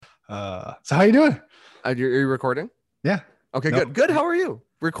So how you doing? You're recording? Yeah. Okay, Nope. good. How are you?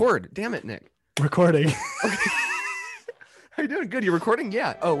 Record. Damn it, Nick. Recording. Okay. How you doing? Good. You recording?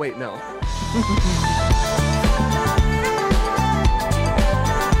 Yeah. Oh, wait, no.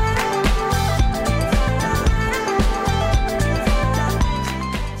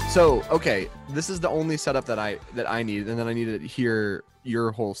 So, okay, this is the only setup that I need, and then I need to hear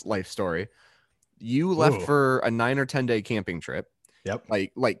your whole life story. You left for a 9 or 10 day camping trip. Yep.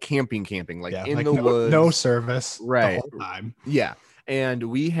 Like camping, like Yeah, in like the woods. No service. Right. The whole time. Yeah. And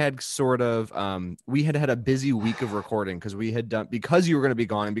we had sort of we had a busy week of recording because we had done, because you were going to be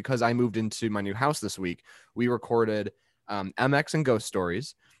gone and because I moved into my new house this week, we recorded MX and Ghost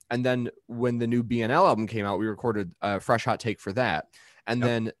Stories. And then when the new BNL album came out, we recorded a fresh hot take for that. And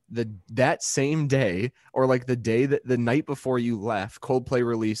then that same day, or like the night before you left, Coldplay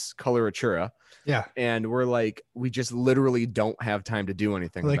released Coloratura. Yeah. And we're like, we just literally don't have time to do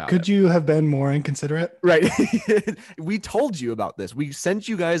anything about it. Could you have been more inconsiderate? Right. We told you about this. We sent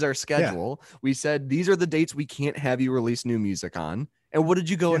you guys our schedule. Yeah. We said, these are the dates we can't have you release new music on. And what did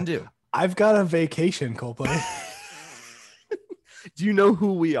you go and do? I've got a vacation, Coldplay. Do you know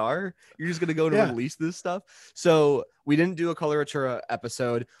who we are? You're just going to go and release this stuff. So we didn't do a Coloratura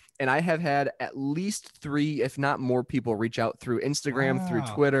episode. And I have had at least 3, if not more people reach out through Instagram, through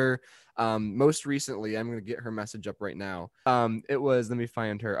Twitter. Most recently, I'm going to get her message up right now. It was, let me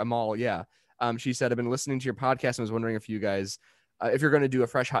find her, Amal. Yeah. She said, I've been listening to your podcast and was wondering if you guys, if you're going to do a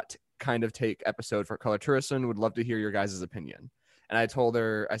fresh hot kind of take episode for Coloratura soon, would love to hear your guys' opinion. And I told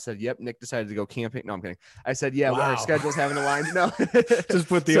her, I said, yep, Nick decided to go camping. No, I'm kidding. I said, yeah, well, our schedules haven't aligned. No, just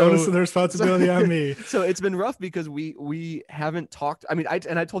put the onus of the responsibility on me. So it's been rough because we haven't talked. I mean, I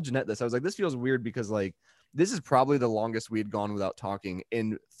told Jeanette this. I was like, this feels weird because like, this is probably the longest we had gone without talking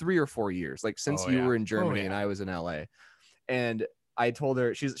in 3 or 4 years, like since you were in Germany and I was in LA. And I told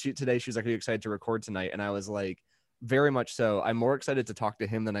her, today she's like, are you excited to record tonight? And I was like, very much so. I'm more excited to talk to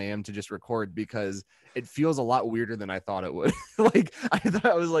him than I am to just record because it feels a lot weirder than I thought it would. Like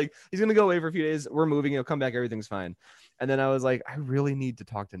I was like, he's going to go away for a few days. We're moving. He'll come back. Everything's fine. And then I was like, I really need to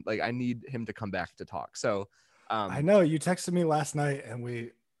talk to him. Like I need him to come back to talk. So I know you texted me last night and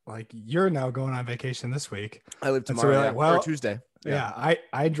you're now going on vacation this week. I live tomorrow, or Tuesday. Yeah.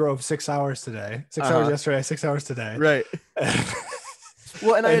 I drove 6 hours today, 6 hours yesterday, 6 hours today. Right.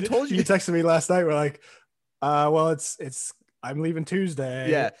 Well, and I had told you. You texted me last night. We're like, well, it's I'm leaving Tuesday.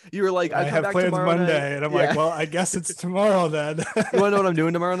 Yeah. You were like, I have plans Monday. Night. And I'm like, well, I guess it's tomorrow then. You want to know what I'm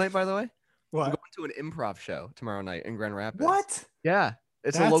doing tomorrow night, by the way? What? I'm going to an improv show tomorrow night in Grand Rapids. What? Yeah.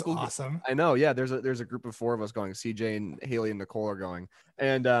 It's That's a local. Awesome. I know. Yeah. There's a group of 4 of us going. CJ and Haley and Nicole are going.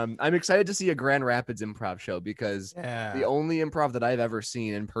 And I'm excited to see a Grand Rapids improv show because the only improv that I've ever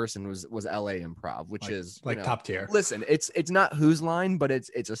seen in person was LA Improv, which is top tier. Listen, it's not Whose Line, but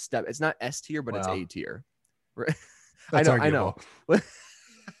it's a step. It's not S tier, but it's A tier. Right. I know.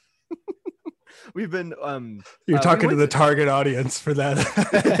 We've been you're talking to the target audience for that.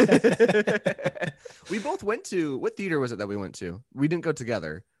 We both went to, what theater was it that we went to? We didn't go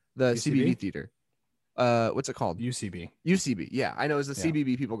together. The CBB theater. What's it called? UCB. Yeah, I know. It's the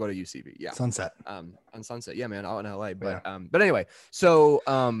CBB people go to UCB. Yeah. Sunset. On Sunset. Yeah, man, out in LA. But but anyway, so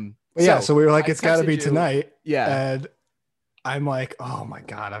so we were like, it's got to be tonight. Yeah. And I'm like, oh my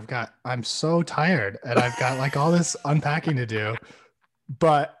God, I'm so tired and I've got like all this unpacking to do,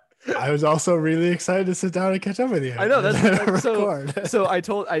 but I was also really excited to sit down and catch up with you. I know that's so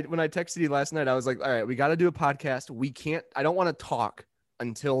when I texted you last night, I was like, all right, we got to do a podcast. I don't want to talk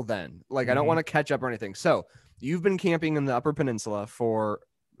until then. Like, I don't want to catch up or anything. So you've been camping in the Upper Peninsula for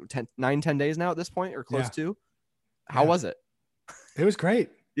 10 days now at this point, or close to. How was it? It was great.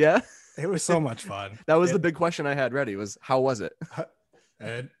 Yeah. It was so much fun. That was the big question I had ready was, how was it?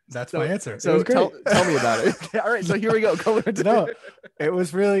 And that's my answer. So it was great. Tell me about it. All right. So here we go. No, it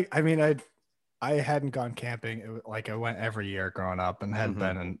was really, I mean, I hadn't gone camping. It was like I went every year growing up and hadn't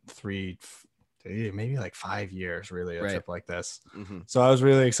been in 3, maybe like 5 years, really, a trip like this. So I was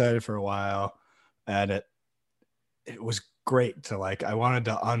really excited for a while and it was great to I wanted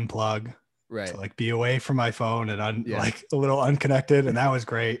to unplug. Right. To be away from my phone and like a little unconnected. And that was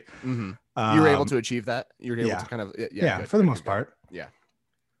great. You were able to achieve that. You were able to kind of, for the most part. Yeah.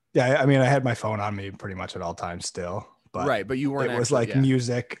 Yeah. I mean, I had my phone on me pretty much at all times still, but but you weren't, it was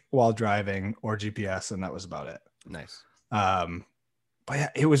music while driving or GPS. And that was about it. Nice. But yeah,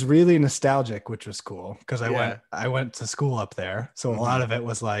 it was really nostalgic, which was cool because I went to school up there. So a lot of it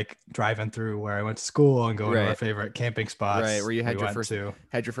was like driving through where I went to school and going to our favorite camping spots. Right, where you had your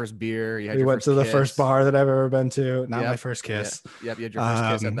first beer. We went to the first bar that I've ever been to. Not my first kiss. Yep, you had your first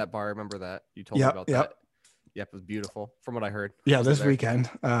kiss at that bar. I remember that. You told me about that. Yep, it was beautiful from what I heard. Yeah, this weekend.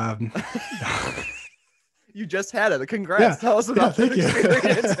 You just had it. Congrats. Tell us about thank the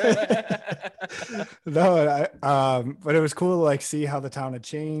experience. No, but it was cool to like see how the town had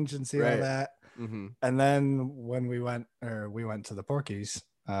changed and see all that. Mm-hmm. And then when we went to the Porkies,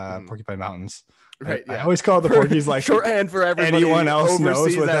 Porcupine Mountains. Right. I always call it the Porkies, like shorthand for everybody. Anyone else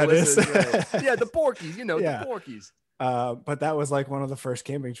knows what that is. Right. Yeah, the Porkies, the Porkies. But that was like one of the first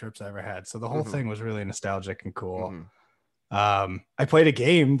camping trips I ever had. So the whole thing was really nostalgic and cool. I played a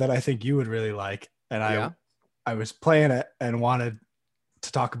game that I think you would really like. And I was playing it and wanted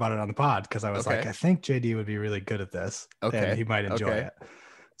to talk about it on the pod because I was like, I think JD would be really good at this. And he might enjoy it.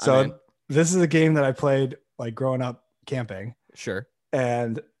 So this is a game that I played like growing up camping. Sure.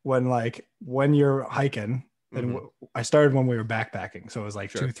 And when you're hiking, and I started when we were backpacking. So it was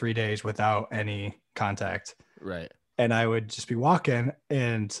like 2-3 days without any contact. Right. And I would just be walking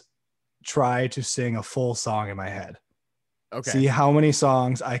and try to sing a full song in my head. Okay. See how many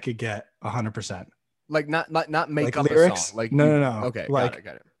songs I could get 100%. Like not make like up lyrics? a song. Like no. Okay. Like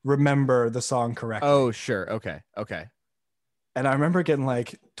got it. Remember the song correctly. Oh, sure. Okay. And I remember getting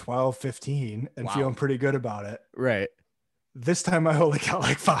like 12, 15 and feeling pretty good about it. Right. This time I only got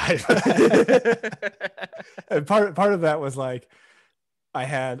like 5. And part of that was like I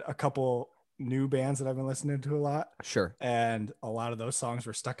had a couple new bands that I've been listening to a lot. Sure. And a lot of those songs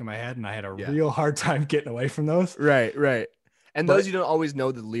were stuck in my head and I had a real hard time getting away from those. Right. And those you don't always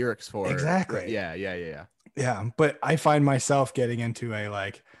know the lyrics for. Exactly. Yeah. But I find myself getting into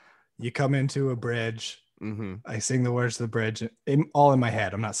you come into a bridge. I sing the words to the bridge all in my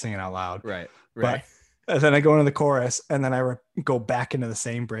head. I'm not singing out loud. Right. But then I go into the chorus and then I go back into the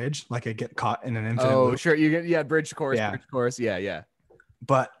same bridge. Like I get caught in an infinite loop. Sure. You get bridge chorus. Yeah.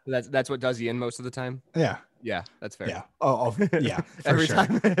 But that's what does you in most of the time. Yeah, that's fair. Yeah. Oh yeah. Every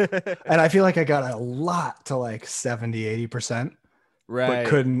time. And I feel like I got a lot to like 70-80%. Right. But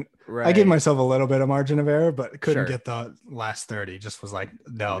couldn't. Right. I gave myself a little bit of margin of error, but couldn't get the last 30. Just was like,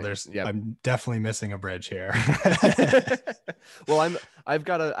 no, I'm definitely missing a bridge here. Well, I've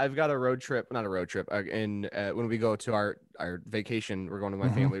got a road trip, not a road trip. When we go to our vacation, we're going to my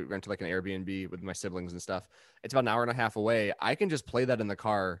family. We went to like an Airbnb with my siblings and stuff. It's about an hour and a half away. I can just play that in the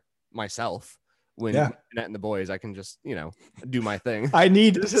car myself. When Annette and the boys, I can just, do my thing. I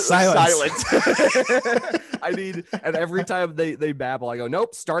need silence. I need, and every time they babble, I go,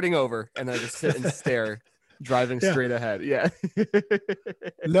 nope, starting over. And I just sit and stare, driving straight ahead. Yeah.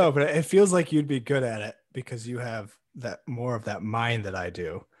 No, but it feels like you'd be good at it because you have more of that mind that I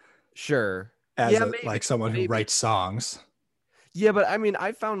do. Sure. As like someone who writes songs. Yeah, but I mean,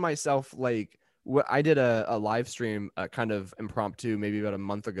 I found myself like, I did a live stream kind of impromptu maybe about a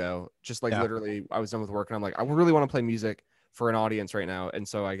month ago, just like literally I was done with work and I'm like, I really want to play music for an audience right now. And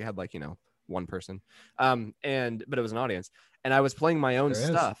so I had like, one person, but it was an audience and I was playing my own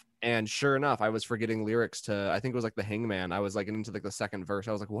stuff. And sure enough, I was forgetting lyrics to, I think it was like the Hangman. I was like into like the second verse.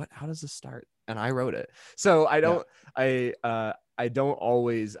 I was like, how does this start? And I wrote it. So I don't, I don't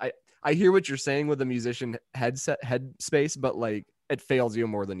always, I hear what you're saying with the musician head space, but like, it fails you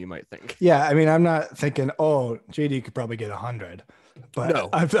more than you might think. Yeah, I mean, I'm not thinking, JD could probably get 100, but no,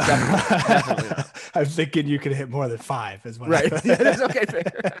 definitely not. I'm thinking you could hit more than 5 is what right. That's okay.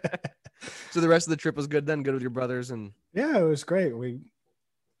 Fair. So the rest of the trip was good then? Good with your brothers? And yeah, it was great. We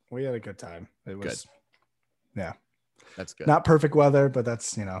had a good time. It was good. Yeah. That's good. Not perfect weather, but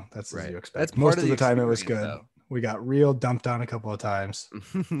that's, that's as you expect. That's most of the time it was good. Though. We got real dumped on a couple of times.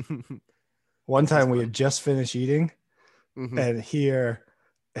 One time we had just finished eating. And hear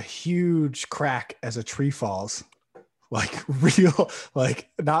a huge crack as a tree falls, like real, like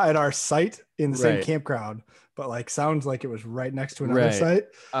not at our site in the same campground, but like sounds like it was right next to another site.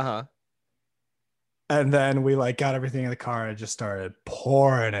 And then we like got everything in the car and just started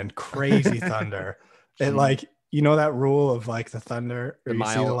pouring and crazy thunder. And like, that rule of like the thunder or you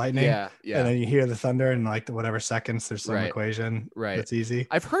see the lightning, and then you hear the thunder in like whatever seconds. There's some equation, that's easy.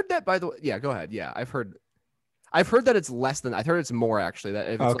 I've heard that, by the way. Yeah, go ahead. Yeah, I've heard that it's less than. I've heard it's more actually. That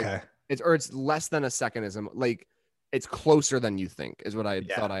if it's it's less than a secondism. Like it's closer than you think is what I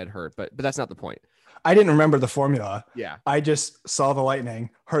thought I had heard. But that's not the point. I didn't remember the formula. Yeah, I just saw the lightning,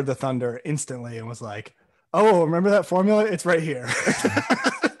 heard the thunder instantly, and was like, "Oh, remember that formula? It's right here."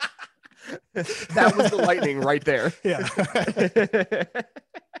 That was the lightning right there. Yeah.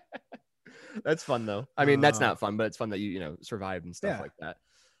 That's fun though. I mean, that's not fun, but it's fun that you survived and stuff like that.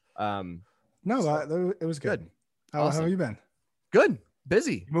 No, it was good. How have you been? Good.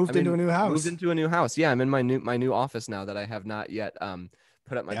 Busy. Moved into a new house. Yeah, I'm in my new office now that I have not yet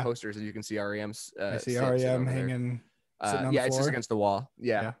put up my posters. As you can see, REM's. I see REM hanging. It's just against the wall.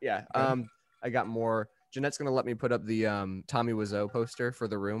 Yeah. I got more Jeanette's gonna let me put up the Tommy Wiseau poster for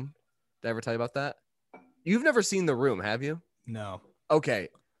The Room. Did I ever tell you about that? You've never seen The Room, have you? No. Okay.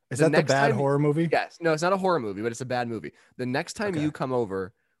 Is that the bad horror movie? Yes. No, it's not a horror movie, but it's a bad movie. The next time you come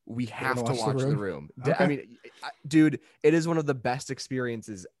over, we have to watch The Room. Okay. I mean, dude, it is one of the best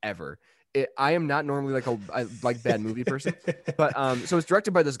experiences ever. I am not normally I like bad movie person, but so it's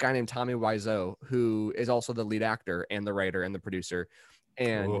directed by this guy named Tommy Wiseau, who is also the lead actor and the writer and the producer.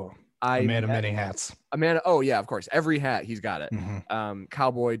 And a man of many hats. A man. Oh yeah, of course. Every hat he's got it. Mm-hmm.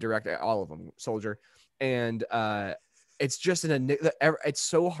 Cowboy, director, all of them, soldier, and it's just it's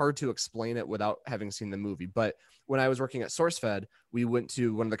so hard to explain it without having seen the movie. But when I was working at SourceFed, we went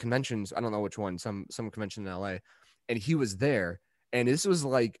to one of the conventions. I don't know which one, some convention in LA, and he was there. And this was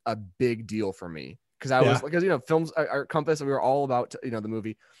like a big deal for me because I was because, films are Compass, and we were all about, the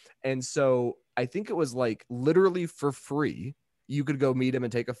movie. And so I think it was like literally for free. You could go meet him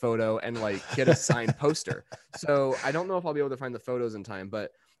and take a photo and like get a signed poster. So I don't know if I'll be able to find the photos in time,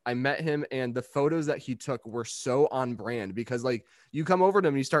 but I met him and the photos that he took were so on brand because like you come over to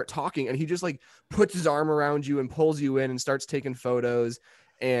him and you start talking and he just like puts his arm around you and pulls you in and starts taking photos.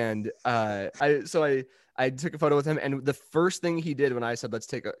 And I took a photo with him, and the first thing he did when I said,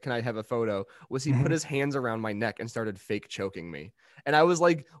 can I have a photo, was he put his hands around my neck and started fake choking me. And I was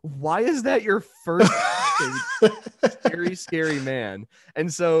like, why is that your first scary man?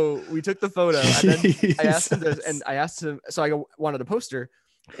 And so we took the photo, and then I asked him, so I wanted a poster,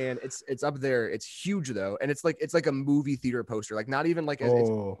 and it's up there. It's huge though. And it's like a movie theater poster, like not even like as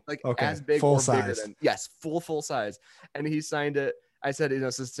big full or size. bigger than, yes, full size. And he signed it. I said,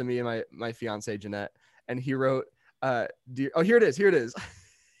 this is to me and my fiance, Jeanette. And he wrote, here it is.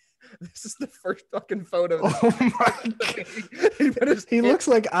 This is the first fucking photo. Oh my God. He looks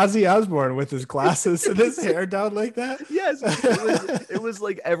like Ozzy Osbourne with his glasses and his hair down like that. Yes. It was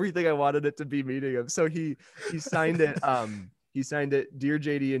like everything I wanted it to be meeting him. So he signed it. He signed it, Dear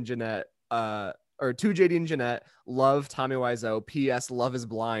JD and Jeanette, or to JD and Jeanette, love Tommy Wiseau. P.S. Love is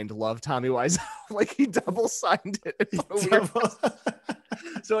blind. Love Tommy Wiseau. Like he double signed it.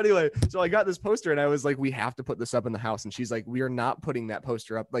 So anyway, so I got this poster and I was like, we have to put this up in the house. And she's like, we are not putting that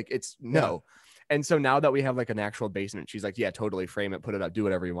poster up. Like it's no. And so now that we have like an actual basement, she's like, yeah, totally frame it, put it up, do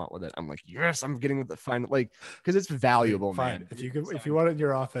whatever you want with it. I'm like, yes, I'm getting the fine, like, because it's valuable, fine. Man. If you want it in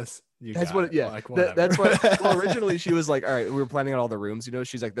your office, that's what. Yeah, like, that's what. Well, originally she was like, all right, we were planning out all the rooms.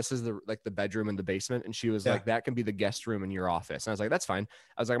 She's like, this is the bedroom and the basement, and she was like, that can be the guest room in your office. And I was like, that's fine.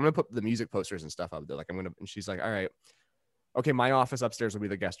 I was like, I'm gonna put the music posters and stuff up there. Like and she's like, all right. Okay, my office upstairs will be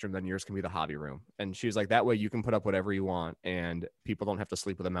the guest room, then yours can be the hobby room. And she was like, that way you can put up whatever you want and people don't have to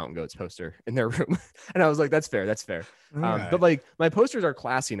sleep with a Mountain Goats poster in their room. And I was like, that's fair. Right. But like my posters are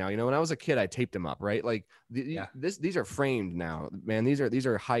classy now. When I was a kid, I taped them up, right? Like these are framed now, man. These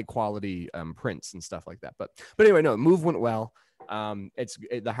are high quality prints and stuff like that. But anyway, no, move went well.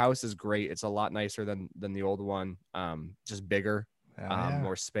 The house is great. It's a lot nicer than the old one. Just bigger.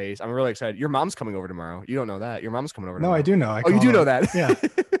 More space. I'm really excited. Your mom's coming over tomorrow. You don't know that. Your mom's coming over tomorrow. No, I do know. You do know that. Yeah.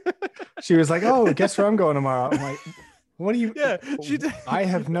 She was like, oh, guess where I'm going tomorrow. I'm like, what do you? Yeah. I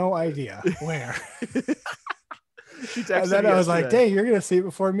have no idea where. She texted and then I was like, dang, you're going to see it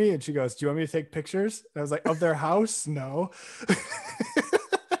before me. And she goes, do you want me to take pictures? And I was like, of their house? No.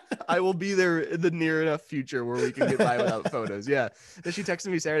 I will be there in the near enough future where we can get by without photos. Yeah. Then she texted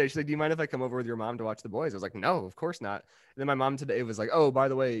me Saturday. She's like, do you mind if I come over with your mom to watch the boys? I was like, no, of course not. And then my mom today was like, oh, by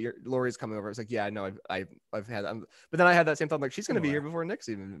the way, Lori's coming over. I was like, yeah, I know. I've had, but then I had that same thought, like, she's going to be here before Nick's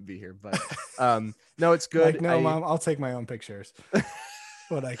even be here. But no, it's good. Like, no, Mom, I'll take my own pictures.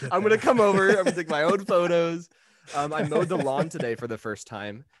 I'm going to come over. I'm going to take my own photos. I mowed the lawn today for the first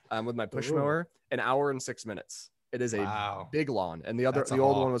time with my push mower, 1 hour and 6 minutes. It is a big lawn, and the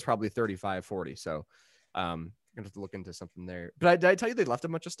old one was probably 35, 40. So I'm gonna have to look into something there. But did I tell you they left a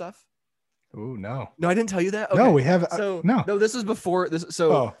bunch of stuff? Oh no, I didn't tell you that. Okay. No, we have. No, this is before this.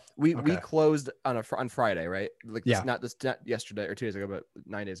 So we closed on Friday, right? Like not yesterday or 2 days ago, but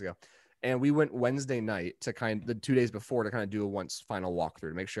 9 days ago. And we went Wednesday night to the 2 days before to kind of do a final walkthrough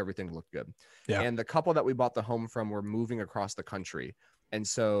to make sure everything looked good. Yeah. And the couple that we bought the home from were moving across the country. And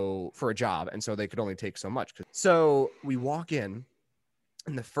so for a job, and so they could only take so much. So we walk in,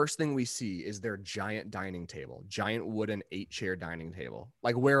 and the first thing we see is their giant dining table, giant wooden 8-chair dining table,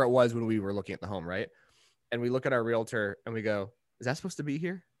 like where it was when we were looking at the home, right? And we look at our realtor and we go, is that supposed to be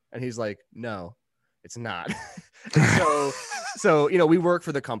here? And he's like, no, it's not. So we work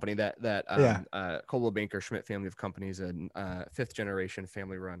for the company that Coldwell Banker Schmidt family of companies, and 5th generation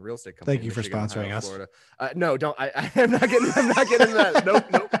family run real estate company. Thank you for sponsoring us. Florida. No, don't. I'm not getting that.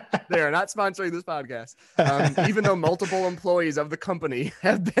 Nope. They are not sponsoring this podcast, even though multiple employees of the company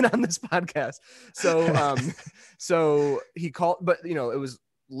have been on this podcast. So he called, but you know, it was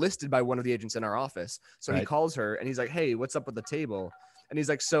listed by one of the agents in our office. So he calls her and he's like, "Hey, what's up with the table?" And he's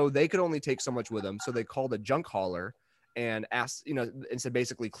like, "So they could only take so much with them. So they called a junk hauler and asked, you know, and said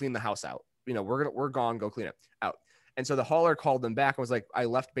basically clean the house out. You know, we're gone, go clean it out." And so the hauler called them back and was like, "I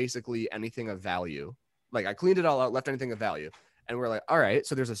left basically anything of value. Like I cleaned it all out, left anything of value." And we're like, "All right."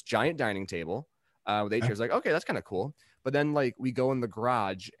 So there's this giant dining table. The chairs like, okay, that's kind of cool. But then like we go in the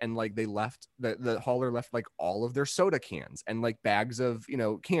garage and like they left the hauler left like all of their soda cans and like bags of, you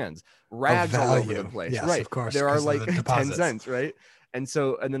know, cans, rags all over the place. Yes, right. Of course. There are like 10 cents. Right. And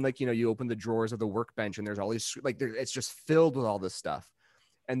so, and then like, you know, you open the drawers of the workbench and there's all these, like, it's just filled with all this stuff.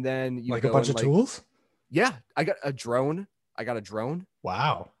 And then you like a bunch of tools. Yeah. I got a drone.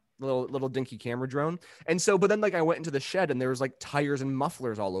 Wow. Little dinky camera drone. And so, but then like I went into the shed and there was like tires and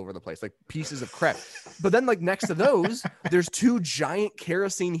mufflers all over the place, like pieces of crap. But then like next to those, there's 2 giant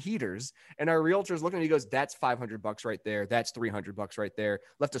kerosene heaters. And our realtor's looking at me, he goes, "That's $500 right there. That's $300 right there."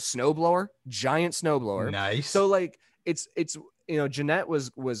 Left a snowblower, giant snowblower. Nice. So like it's, you know, Jeanette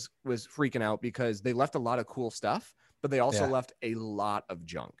was freaking out because they left a lot of cool stuff, but they also left a lot of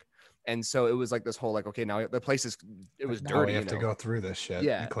junk. And so it was like this whole like, okay, now the place it was dirty. We have to go through this shit.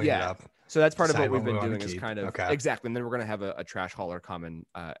 Yeah, and clean it up. So that's part of what we've been doing is kind of okay. Exactly. And then we're gonna have a trash hauler come and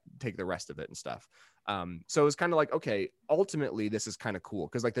take the rest of it and stuff. So it's kind of like, okay, ultimately this is kind of cool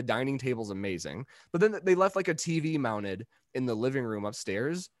because like the dining table's amazing, but then they left like a TV mounted in the living room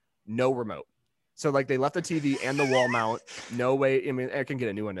upstairs, no remote. So like they left the TV and the wall mount. No way. I mean, I can get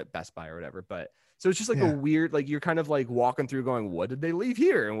a new one at Best Buy or whatever, but. So it's just like a weird, like you're kind of like walking through going, what did they leave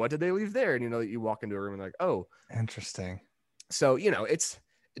here? And what did they leave there? And, you know, you walk into a room and like, oh, interesting. So, you know,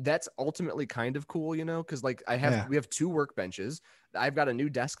 that's ultimately kind of cool, you know, because like we have 2 workbenches. I've got a new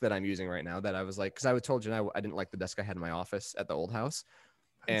desk that I'm using right now that I was like, because I told you I didn't like the desk I had in my office at the old house.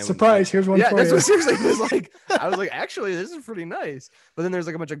 And surprise, here's one for you. That's what seriously it was like. I was like, actually, this is pretty nice. But then there's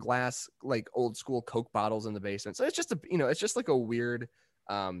like a bunch of glass, like old school Coke bottles in the basement. So it's just it's just like a weird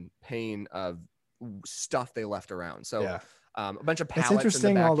pain of stuff they left around. So a bunch of pallets. It's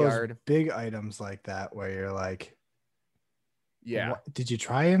interesting, in the backyard. All those big items like that where you're like, yeah, did you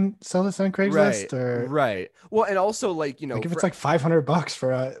try and sell this on Craigslist? Right. Well, and also like, you know, like if it's like $500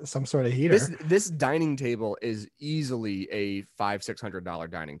 for some sort of heater. This dining table is easily a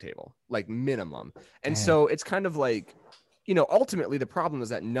 $500-$600 dining table, like minimum. And so it's kind of like, you know, ultimately the problem is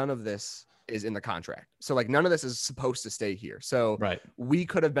that none of this is in the contract. So like none of this is supposed to stay here. So we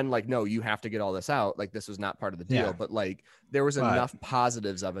could have been like, no, you have to get all this out. Like this was not part of the deal, but like there was enough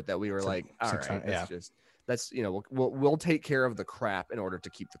positives of it that we were like, all right, that's, you know, we'll take care of the crap in order to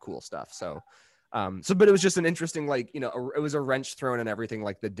keep the cool stuff. So, but it was just an interesting, like, you know, it was a wrench thrown and everything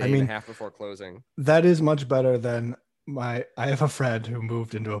like the day and a half before closing. That is much better than I have a friend who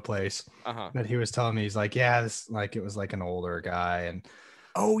moved into a place that he was telling me, he's like, yeah, this, like, it was like an older guy and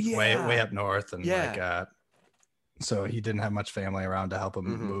way up north. And like, so he didn't have much family around to help him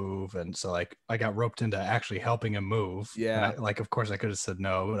move. And so like, I got roped into actually helping him move. Yeah. Like, of course I could have said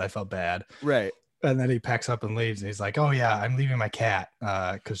no, but I felt bad. Right. And then he packs up and leaves. And he's like, "Oh yeah, I'm leaving my cat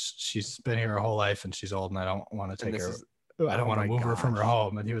because she's been here her whole life and she's old, and I don't want to take her. I don't want to move her from her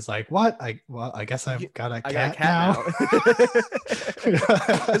home." And he was like, "What? I guess I've got a cat now."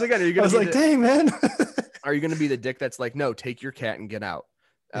 I was like, "Dang, man." Are you going to be the dick that's like, "No, take your cat and get out"?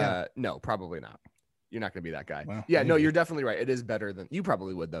 No, probably not. You're not going to be that guy. Well, no, you're definitely right. It is better than you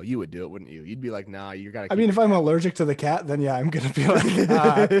probably would though. You would do it, wouldn't you? You'd be like, nah, you got to. I mean, if I'm allergic to the cat, then yeah, I'm going to be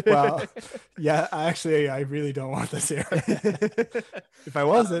like, well, yeah, actually, I really don't want this here. If I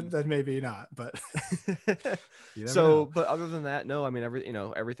wasn't, then maybe not. But but other than that, no, I mean,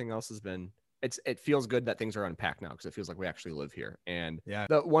 everything else has been. It feels good that things are unpacked now because it feels like we actually live here. And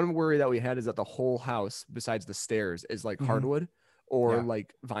the one worry that we had is that the whole house, besides the stairs, is like hardwood or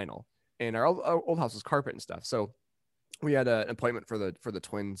like vinyl. And our old house was carpet and stuff. So we had an appointment for the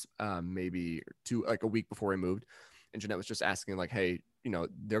twins, maybe a week before we moved. And Jeanette was just asking like, hey, you know,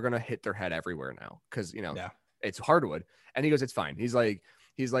 they're going to hit their head everywhere now. Cause you know, it's hardwood. And he goes, it's fine. He's like,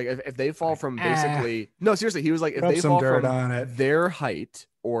 if they fall from basically, no, seriously. He was like, if they fall from their height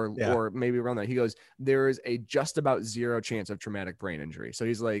or maybe around that, he goes, there is a just about zero chance of traumatic brain injury. So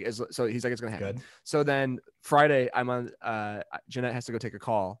he's like, it's going to happen. Good. So then Friday I'm on, Jeanette has to go take a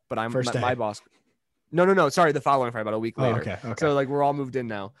call, but I'm my boss. No. Sorry. The following Friday, about a week later. Okay. So like, we're all moved in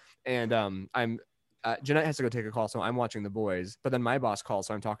now. And Jeanette has to go take a call. So I'm watching the boys, but then my boss calls.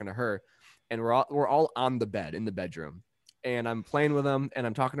 So I'm talking to her and we're all on the bed in the bedroom. And I'm playing with them and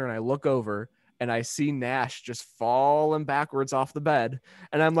I'm talking to her and I look over and I see Nash just falling backwards off the bed,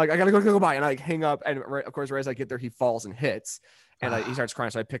 and I'm like, I gotta go by, and I like hang up, and of course, right as I get there, he falls and hits, and he starts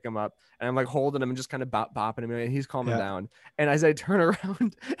crying, so I pick him up, and I'm like holding him and just kind of bopping him, and he's calming down, and as I turn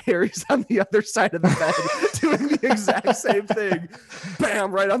around, Harry's on the other side of the bed doing the exact same thing,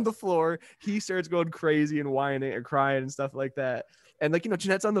 bam, right on the floor. He starts going crazy and whining and crying and stuff like that. And like,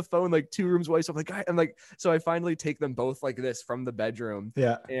 Jeanette's on the phone, like 2 rooms away. So I'm like, and like, so I finally take them both like this from the bedroom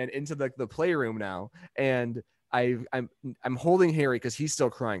and into the playroom now. And I'm holding Harry because he's still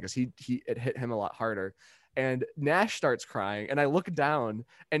crying because it hit him a lot harder. And Nash starts crying, and I look down,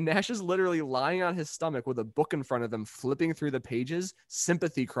 and Nash is literally lying on his stomach with a book in front of him, flipping through the pages,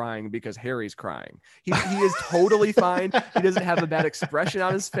 sympathy crying because Harry's crying. He is totally fine. He doesn't have a bad expression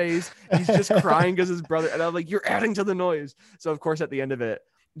on his face. He's just crying because his brother. And I'm like, you're adding to the noise. So of course, at the end of it,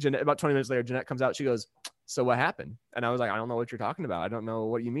 Jeanette, about 20 minutes later, Jeanette comes out. She goes, so what happened? And I was like, I don't know what you're talking about. I don't know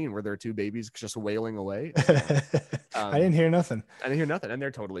what you mean. Were there 2 babies just wailing away? I didn't hear nothing. And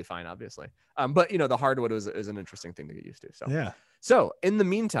they're totally fine, obviously. But the hardwood is an interesting thing to get used to. So yeah. So in the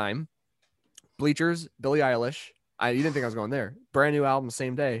meantime, Bleachers, Billie Eilish. You didn't think I was going there. Brand new album,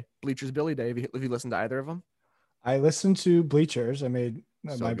 same day. Bleachers, Billie Day. Have you listened to either of them? I listened to Bleachers. I made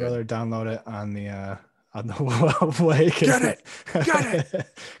my brother download it on the way. Get it.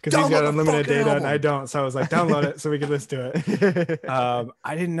 Because he's got unlimited data album. And I don't. So I was like, download it so we can listen to it.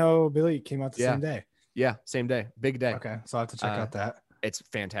 I didn't know Billie came out the same day. Yeah, same day. Big day. Okay, so I'll have to check out that. It's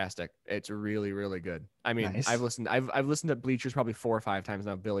fantastic. It's really, really good. I mean, nice. I've listened to Bleachers probably 4 or 5 times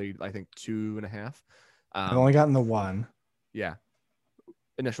now. Billie, I think 2.5. I've only gotten the 1. Yeah.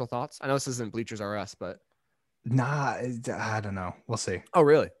 Initial thoughts? I know this isn't Bleachers R Us, but nah, I don't know. We'll see. Oh,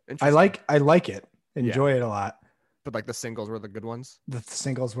 really? I like it. Enjoy it a lot. But like the singles were the good ones? The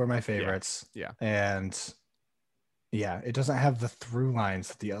singles were my favorites. Yeah. And yeah, it doesn't have the through lines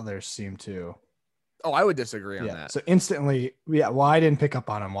that the others seem to. Oh, I would disagree on that. So instantly, well, I didn't pick up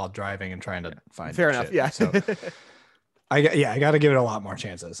on them while driving and trying to find. Fair enough. Yeah. So I got to give it a lot more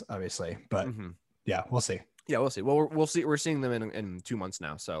chances, obviously. But yeah, we'll see. Yeah, we'll see. Well, we'll see. We're seeing them in 2 months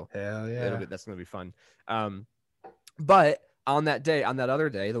now, so hell yeah, that's gonna be fun. But on that other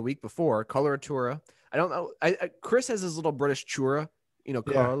day, the week before, Coloratura. I don't know. Chris has his little British chura,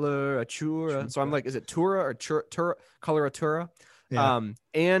 Coloratura. So I'm like, is it Tura or Coloratura? Yeah.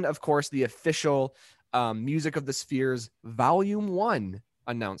 And of course, the official Music of the Spheres Volume 1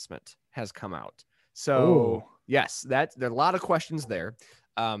 announcement has come out. So yes, there are a lot of questions there.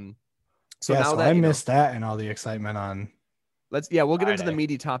 So now that I missed that and all the excitement on. We'll get into the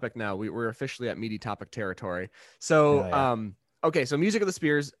meaty topic now. We're officially at meaty topic territory. So okay, so Music of the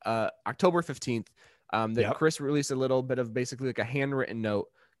Spheres, October 15th. Chris released a little bit of basically like a handwritten note,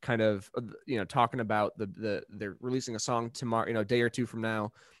 kind of talking about they're releasing a song tomorrow, a day or 2 from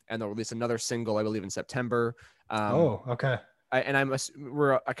now, and they'll release another single, I believe, in September. Okay.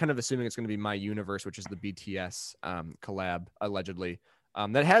 We're kind of assuming it's going to be My Universe, which is the BTS collab, allegedly.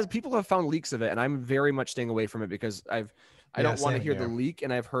 People have found leaks of it, and I'm very much staying away from it because I don't want to hear the leak,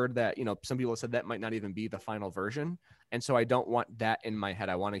 and I've heard that some people have said that might not even be the final version, and so I don't want that in my head.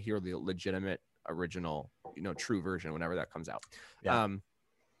 I want to hear the legitimate, original, true version whenever that comes out. Yeah.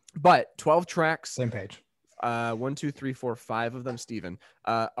 But 12 tracks. Same page. 1, 2, 3, 4, 5 of them, Steven,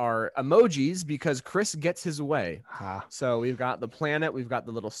 are emojis because Chris gets his way. So we've got the planet, we've got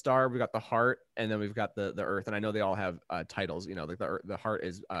the little star, we've got the heart, and then we've got the earth. And I know they all have titles, like the heart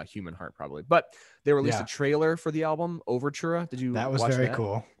is human heart probably. But they released a trailer for the album, Overtura. Did you That was watch very that?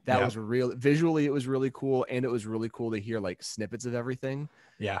 cool. That was visually, it was really cool. And it was really cool to hear like snippets of everything.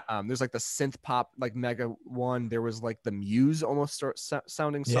 Yeah. There's like the synth pop, like mega one. There was like the Muse almost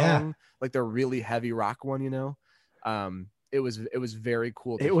sounding song, like the really heavy rock one, it was very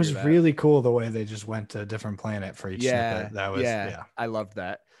cool. It was really cool the way they just went to a different planet for each snippet. That was, I loved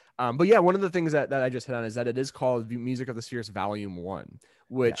that. But yeah, one of the things that I just hit on is that it is called Music of the Spheres Volume 1,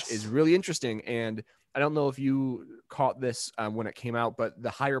 which is really interesting. And I don't know if you caught this when it came out, but the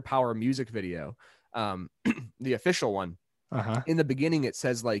Higher Power music video, the official one, in the beginning, it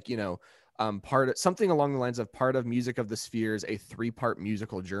says like, something along the lines of part of Music of the Spheres, a 3-part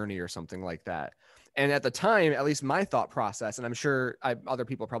musical journey or something like that. And at the time, at least my thought process, and I'm sure other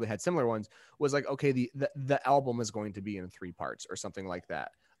people probably had similar ones, was like, okay, the album is going to be in 3 parts or something like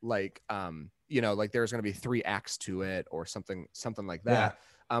that. Like, like there's going to be 3 acts to it or something like that.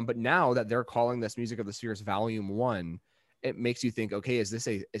 Yeah. But now that they're calling this Music of the Spheres Volume 1, it makes you think, okay, is this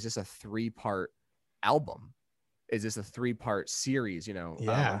a 3-part album? Is this a 3-part series?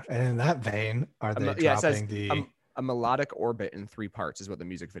 Yeah. And in that vein, are they dropping a melodic orbit in 3 parts is what the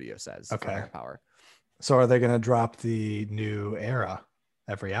music video says. Okay. Power. So are they going to drop the new era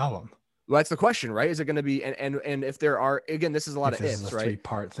every album? Well, that's the question, right? Is it going to be, and if there are, again, this is a lot of ifs, right?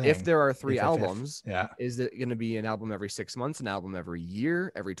 3-part thing. If there are 3 albums, yeah, is it going to be an album every 6 months, an album every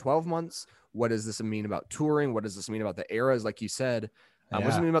year, every 12 months? What does this mean about touring? What does this mean about the eras? Like you said, what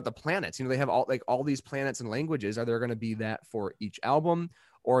does it mean about the planets? You know, they have all these planets and languages. Are there going to be that for each album?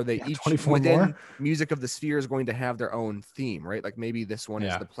 Or are they each within more? Music of the Sphere is going to have their own theme, right? Like maybe this one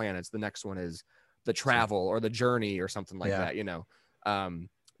is the planets, the next one is the travel or the journey or something like that, you know?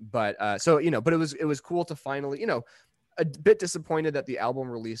 So, you know, but it was cool to finally, you know, a bit disappointed that the album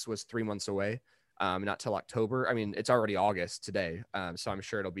release was 3 months away. Not till October. I mean, it's already August today. So I'm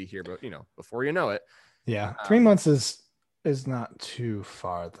sure it'll be here, but you know, before you know it. Yeah. 3 months is not too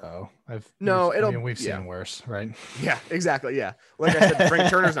far though. We've seen worse, right? Yeah, exactly. Yeah. Like I said, Frank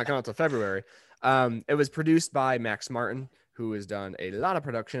Turner's not coming out till February. It was produced by Max Martin, who has done a lot of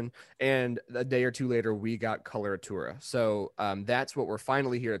production, and a day or two later we got Coloratura. So that's what we're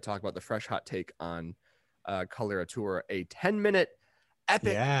finally here to talk about, the fresh hot take on Coloratura, a 10-minute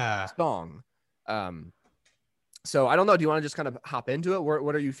epic song. So I don't know, do you want to just kind of hop into it?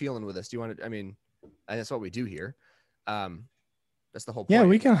 What are you feeling with this? Do you want to, I mean, that's what we do here. That's the whole point. Yeah,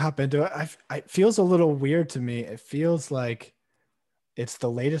 we can hop into it. It feels a little weird to me. It feels like it's the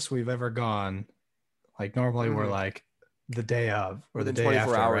latest we've ever gone. Like normally we're like the day of or within the day 24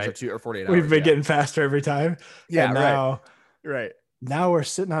 after, hours right? or 48 hours. We've been getting faster every time. Yeah, and now, right. Now we're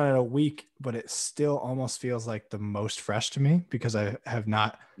sitting on it a week, but it still almost feels like the most fresh to me because I have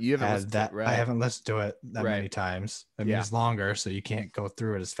not had that. I haven't listened to it that many times. I mean, it's longer, so you can't go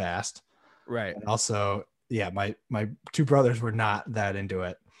through it as fast. Right. And also, yeah, my 2 brothers were not that into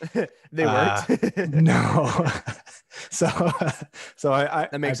it. They weren't. No. so I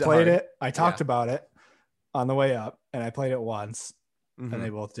played it. I talked about it on the way up, and I played it once, and they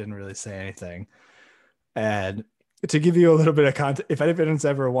both didn't really say anything. And to give you a little bit of context, if anyone's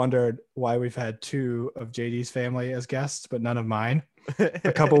ever wondered why we've had 2 of JD's family as guests, but none of mine,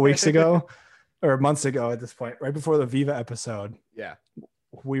 a couple weeks ago or months ago at this point, right before the Viva episode,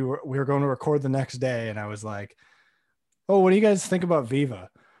 we were going to record the next day, and I was like, "Oh, what do you guys think about Viva?"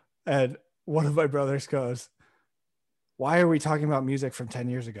 And one of my brothers goes, "Why are we talking about music from 10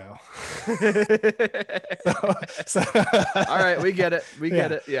 years ago?" so all right, we get it. We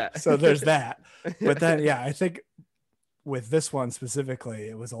get it. Yeah. So there's that. But then, I think with this one specifically,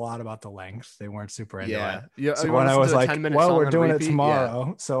 it was a lot about the length. They weren't super into it. Yeah. So when I was like, well, we're doing it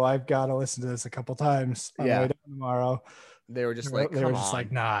tomorrow, so I've got to listen to this a couple times on the way down tomorrow. They were just like,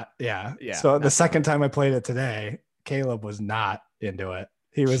 not. Yeah. So the second time I played it today, Caleb was not into it.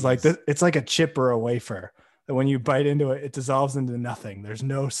 He was like, it's like a chip or a wafer. And when you bite into it, it dissolves into nothing. There's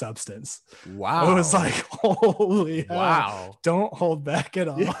no substance. Wow. I was like, holy hell. Don't hold back at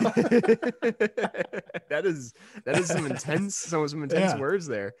all. That is some intense words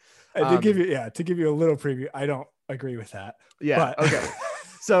there. And to give you a little preview, I don't agree with that. Yeah. But, okay.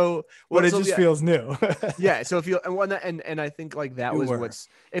 So, but it just feels new. Yeah. So if you and I think like that was what's.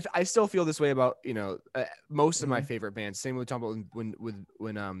 If I still feel this way about most of my favorite bands. Same with talking about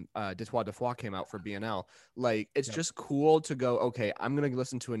when Detroit de Foi came out for BNL. Like it's just cool to go. Okay, I'm gonna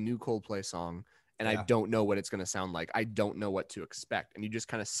listen to a new Coldplay song, and I don't know what it's gonna sound like. I don't know what to expect, and you just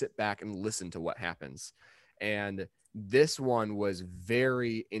kind of sit back and listen to what happens. And this one was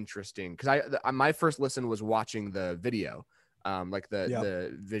very interesting because my first listen was watching the video. Like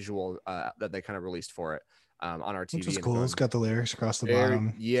the visual that they kind of released for it on our TV. Which is cool. It's got the lyrics across the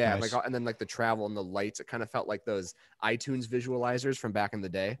bottom. Yeah, nice. Like and then like the travel and the lights. It kind of felt like those iTunes visualizers from back in the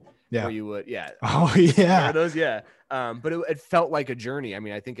day. Yeah. Where you would Oh yeah. Those but it felt like a journey. I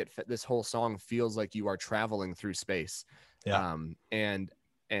mean, I think this whole song feels like you are traveling through space. Yeah. And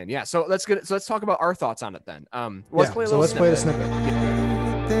yeah. So let's talk about our thoughts on it then. Let's play a snippet.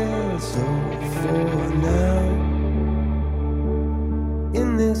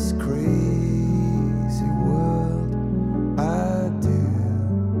 In this crazy world, I do.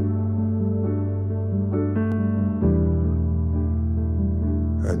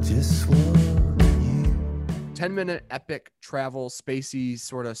 I just want you. 10-minute epic travel, spacey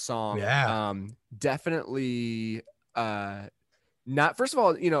sort of song. Yeah. Definitely. Not. First of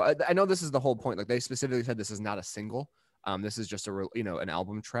all, I know this is the whole point. Like they specifically said, this is not a single. This is just an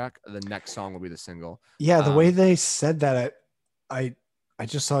album track. The next song will be the single. Yeah. The way they said that, I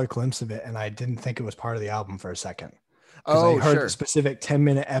just saw a glimpse of it and I didn't think it was part of the album for a second. I heard the specific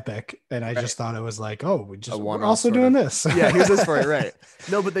 10-minute epic and I just thought it was like, we're also doing this. Yeah, here's this for it, right?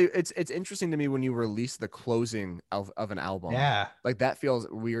 No, but it's interesting to me when you release the closing of an album. Yeah, like that feels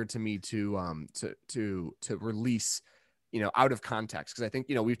weird to me to release, out of context, because I think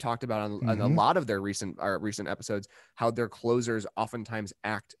we've talked about on a lot of their recent episodes how their closers oftentimes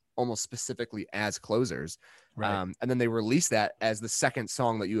act almost specifically as closers. Right. And then they released that as the second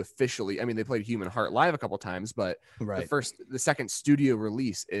song that you officially, I mean, they played Human Heart live a couple times, but Right. the second studio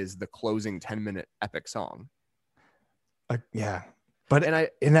release is the closing 10-minute epic song. Yeah. But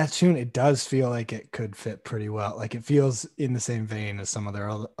in that tune, it does feel like it could fit pretty well. Like it feels in the same vein as some of their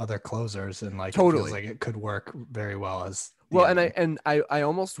other closers, and like totally, it feels like it could work very well as well. And I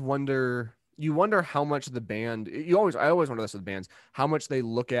almost wonder. You wonder how much the band. I always wonder this with bands, how much they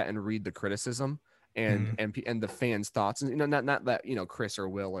look at and read the criticism and the fans' thoughts. And not that Chris or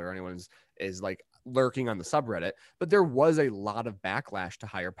Will or anyone is like lurking on the subreddit, but there was a lot of backlash to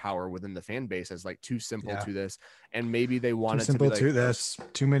Higher Power within the fan base as like too simple to this, and maybe they wanted too simple to be like, this,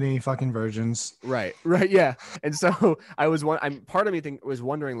 too many fucking versions. Right, yeah. And so part of me was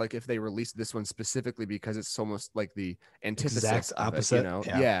wondering like if they released this one specifically because it's almost like the antithesis exact opposite,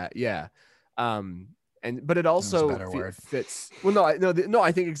 yeah. But it also fits. Well, no,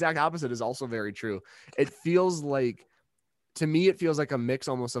 I think exact opposite is also very true. It feels like, to me, it feels like a mix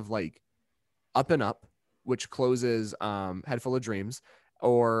almost of like Up and Up, which closes Head Full of Dreams,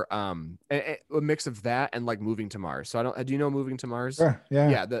 or a mix of that and like Moving to Mars. So do you know Moving to Mars? Sure,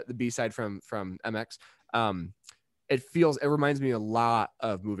 yeah. The B-side from MX. It reminds me a lot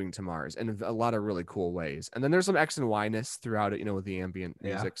of Moving to Mars in a lot of really cool ways. And then there's some X and Y-ness throughout it, with the ambient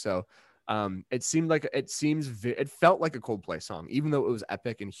music. So it felt like a Coldplay song, even though it was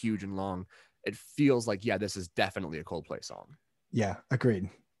epic and huge and long. It feels like, this is definitely a Coldplay song. Yeah, agreed.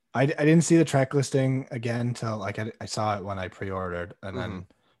 I didn't see the track listing again till like I saw it when I pre-ordered, and then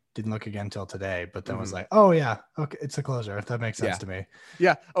didn't look again till today. But then was like, oh yeah, okay, it's a closer. That makes sense to me.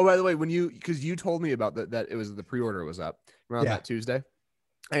 Yeah. Oh, by the way, because you told me about that it was the pre-order was up around that Tuesday.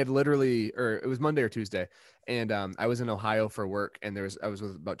 I had it was Monday or Tuesday, and I was in Ohio for work, and I was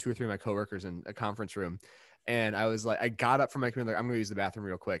with about 2 or 3 of my coworkers in a conference room. And I was like, I got up from my computer, like, I'm going to use the bathroom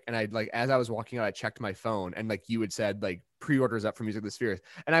real quick. And as I was walking out, I checked my phone, and like you had said, like pre-orders up for Music of the Spheres.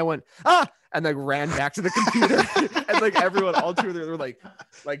 And I went, and like ran back to the computer. And like everyone, all 2 of them were like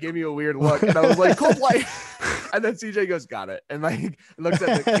gave me a weird look. And I was like, Coldplay. And then CJ goes, got it. And like looked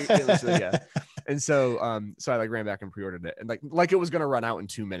at the And so I like ran back and pre-ordered it. And like it was going to run out in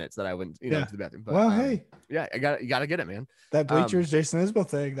 2 minutes that I went, to the bathroom. But, hey. Yeah, you got to get it, man. That Bleachers Jason Isbell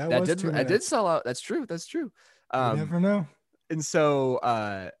thing, that did sell out. That's true. You never know. And so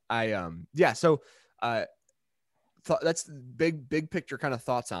that's big picture kind of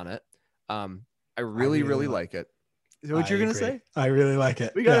thoughts on it. I really like it. Is that what you're gonna say? I really like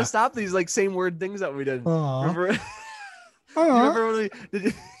it. We gotta stop these like same word things that we did. Remember? Remember when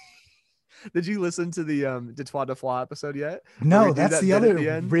did you listen to the Detroit de Foix episode yet? No, that's the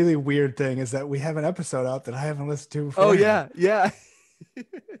other really weird thing is that we have an episode out that I haven't listened to before. Oh yeah.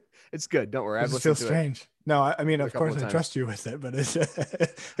 It's good. Don't worry. It feels strange. No, I mean, of course I trust you with it, but it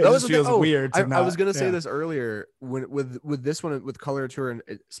just feels weird. I was going to say this earlier with this one, with Coloratura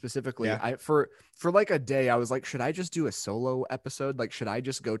and specifically, for like a day, I was like, should I just do a solo episode? Like, should I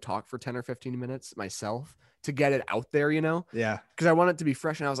just go talk for 10 or 15 minutes myself to get it out there, Yeah. Cause I want it to be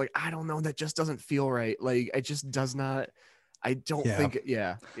fresh. And I was like, I don't know. That just doesn't feel right. Like it just does not, I don't think it.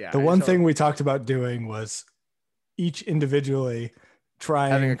 Yeah. The one thing we talked about doing was each individually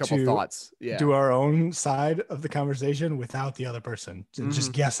having a couple thoughts, do our own side of the conversation without the other person,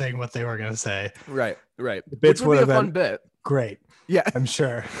 just guessing what they were going to say. Right. The bits would have been a fun bit. Great. Yeah, I'm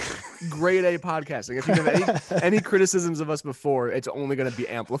sure. Grade A podcasting. If you have any criticisms of us before, it's only going to be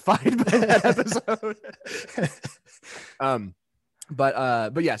amplified by that episode.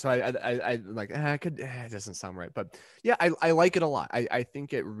 But yeah, so I like, it doesn't sound right, but yeah, I like it a lot. I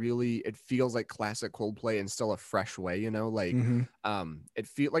think it feels like classic Coldplay in still a fresh way, like, like I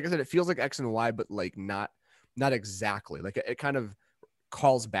said, it feels like X and Y, but like not exactly. Like it kind of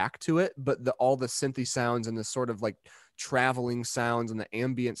calls back to it, but all the synthy sounds and the sort of like traveling sounds and the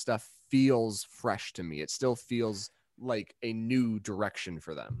ambient stuff feels fresh to me. It still feels like a new direction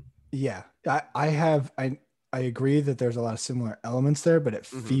for them. Yeah, I agree that there's a lot of similar elements there, but it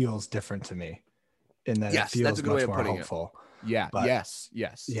feels different to me in that it feels much more hopeful. Yeah. But yes.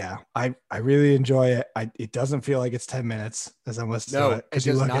 Yeah. I really enjoy it. It doesn't feel like it's 10 minutes as I'm listening to it. Because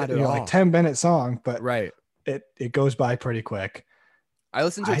you look at it, like 10-minute song, but it goes by pretty quick. I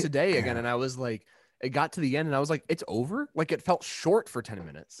listened to it today again, and I was like, it got to the end and I was like, it's over. Like it felt short for 10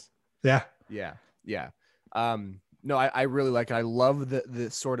 minutes. Yeah. No, I really like it. I love the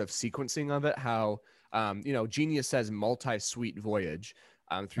sort of sequencing of it. How, Genius says multi-suite voyage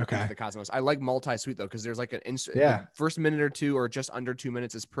through the cosmos. I like multi-suite though, because there's like the first minute or two or just under 2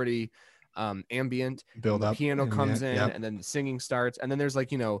 minutes is pretty ambient. Build up. The piano comes in and then the singing starts. And then there's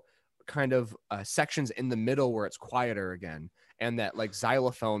like, kind of sections in the middle where it's quieter again. and that like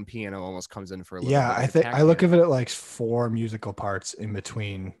xylophone piano almost comes in for a little Yeah, bit. I think I look at it like 4 musical parts in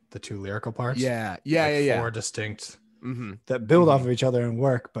between the 2 lyrical parts. Yeah, like 4 distinct that build off of each other and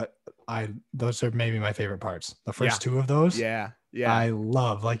work. But those are maybe my favorite parts. The first 2 of those, yeah, I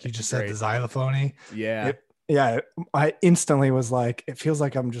love. Like you just said, the xylophone. Yeah. I instantly was like, it feels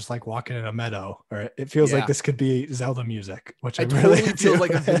like I'm just like walking in a meadow, or it feels like this could be Zelda music, which I really totally feels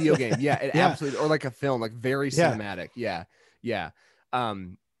like a video game. Yeah, it absolutely, or like a film, like very cinematic. Yeah.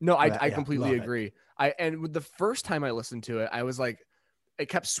 No, I completely agree. And with the first time I listened to it, I was like, it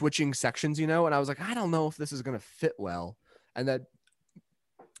kept switching sections, and I was like, I don't know if this is gonna fit well. And that,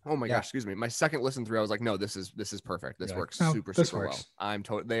 oh my gosh, excuse me. My second listen through, I was like, no, this is perfect. This works super well. I'm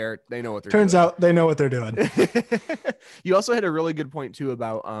totally they know what they're doing. Turns out they know what they're doing. You also had a really good point too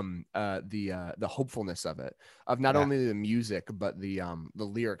about the hopefulness of it, of not only the music but the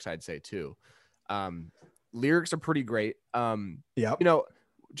lyrics, I'd say too. Lyrics are pretty great.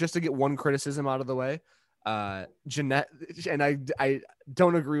 Just to get one criticism out of the way, Jeanette, and I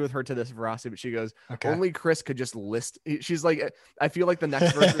don't agree with her to this veracity, but she goes, only Chris could just list. She's like, I feel like the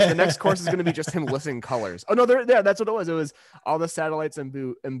next verse, the next course is going to be just him listing colors. Oh no, that's what it was. It was all the satellites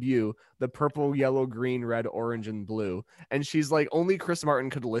imbue the purple, yellow, green, red, orange, and blue. And she's like, only Chris Martin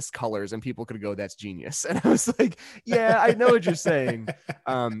could list colors, and people could go, that's genius. And I was like, yeah, I know what you're saying.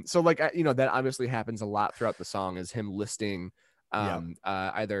 So like, that obviously happens a lot throughout the song, is him listing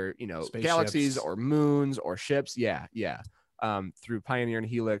either galaxies or moons or ships, through Pioneer and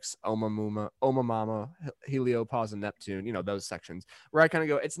Helix, Oumuamua, Heliopause, and Neptune, those sections where I kind of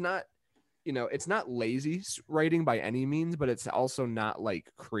go, it's not lazy writing by any means, but it's also not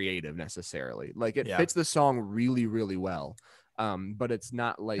like creative necessarily. Like it fits the song really, really well, but it's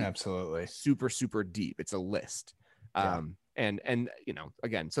not like absolutely super, super deep. It's a list. And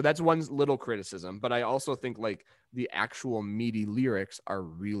again, so that's one little criticism, but I also think like the actual meaty lyrics are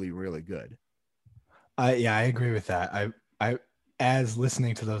really, really good. I agree with that. I as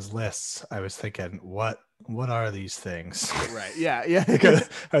listening to those lists, I was thinking, what are these things? Right. Yeah.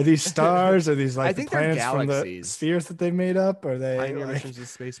 Are these stars? Are these like I think the planets they're from galaxies. the spheres that they made up? Are they Pioneer missions of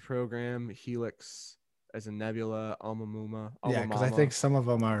space program, Helix as a nebula, Oumuamua? Yeah, because I think some of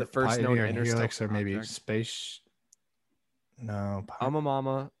them are the first known Pioneer and Helix, or maybe object. space. No,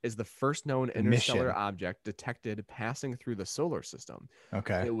 Oumuamua is the first known interstellar object detected passing through the solar system.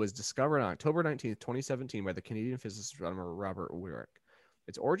 Okay. It was discovered on October 19th, 2017 by the Canadian physicist astronomer Robert Weirich.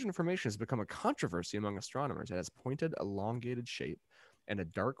 Its origin formation has become a controversy among astronomers. It has pointed, elongated shape and a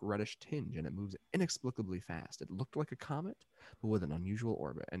dark reddish tinge, and it moves inexplicably fast. It looked like a comet, but with an unusual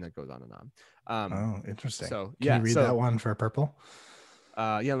orbit, and it goes on and on. Oh, interesting. So Can you read that one for purple?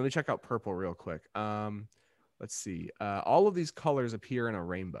 Let me check out purple real quick. Let's see. All of these colors appear in a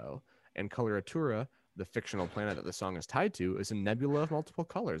rainbow, and Coloratura, the fictional planet that the song is tied to, is a nebula of multiple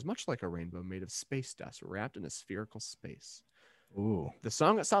colors, much like a rainbow made of space dust wrapped in a spherical space. Ooh. The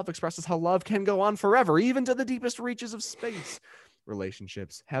song itself expresses how love can go on forever, even to the deepest reaches of space.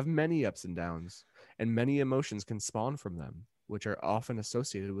 Relationships have many ups and downs, and many emotions can spawn from them, which are often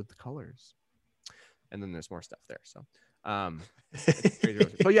associated with the colors. And then there's more stuff there. So,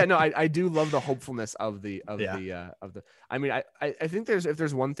 but yeah, no, I do love the hopefulness of the. I mean, I think if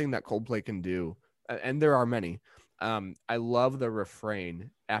there's one thing that Coldplay can do, and there are many, I love the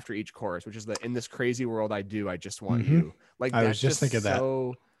refrain after each chorus, which is in this crazy world I just want you. Like I was just thinking that.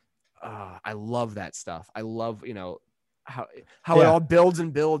 I love that stuff. I love how it all builds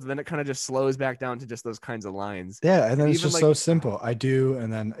and builds, then it kind of just slows back down to just those kinds of lines. Yeah, and then it's just so simple. I do,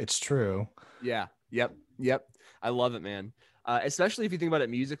 and then it's true. Yeah. Yep. I love it, man. Especially if you think about it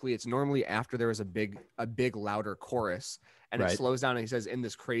musically, it's normally after there is a big louder chorus, and it slows down, and he says, in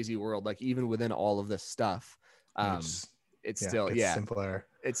this crazy world, like even within all of this stuff, it's still simpler.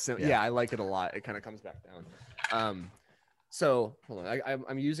 I like it a lot. It kind of comes back down. So hold on,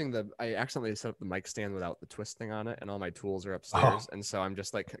 I'm using I accidentally set up the mic stand without the twist thing on it, and all my tools are upstairs, and so I'm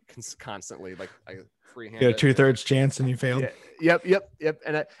just like constantly like I freehand. You had a 2/3 chance and you failed. Yep.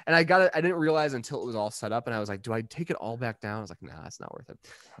 And I got it. I didn't realize until it was all set up, and I was like, do I take it all back down? I was like, nah, it's not worth it.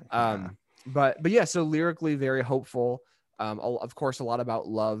 But yeah, so lyrically very hopeful. Of course, a lot about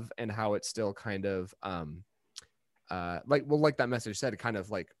love and how it's still kind of like that message said, it kind of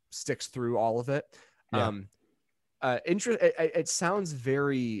like sticks through all of it. It sounds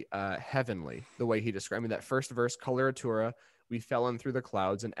very heavenly the way he described that first verse. Coloratura, we fell in through the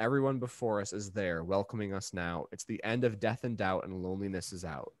clouds, and everyone before us is there welcoming us now. It's the end of death and doubt, and loneliness is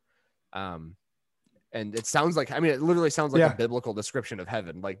out. And it sounds like, it literally sounds like a biblical description of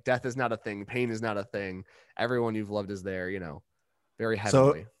heaven. Like death is not a thing, pain is not a thing. Everyone you've loved is there, very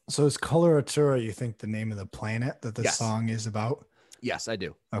heavenly. So is Coloratura, you think, the name of the planet that this Yes. song is about? Yes, I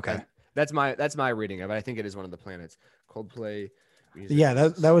do. Okay. That's my reading of it. I think it is one of the planets. Coldplay. Music Yeah,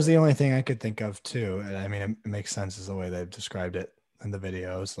 of that was the only thing I could think of too. And I mean, it makes sense as the way they've described it in the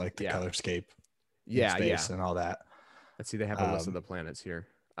videos, like the colorscape in space and all that. Let's see, they have a list of the planets here.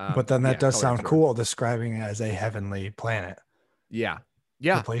 But then that does sound Coloratura. cool, describing it as a heavenly planet. Yeah.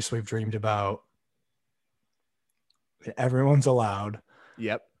 The place we've dreamed about. Everyone's allowed.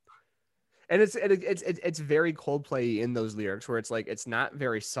 Yep. And it's very Coldplay in those lyrics where it's like it's not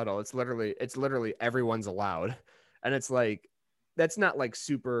very subtle. It's literally everyone's allowed. And it's like that's not like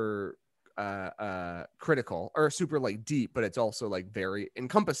super critical or super like deep, but it's also like very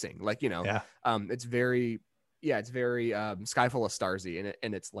encompassing. Like, it's very Sky Full of Starsy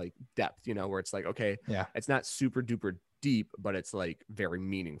and it's like depth, where it's like, okay, it's not super duper deep, but it's like very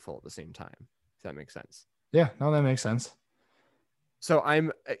meaningful at the same time. If that makes sense. Yeah, no, that makes sense. So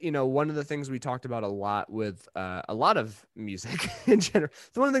I'm, one of the things we talked about a lot with a lot of music in general.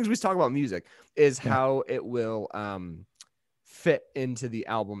 So one of the things we talk about music is how it will fit into the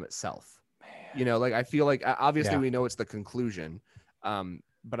album itself. Like I feel like obviously we know it's the conclusion,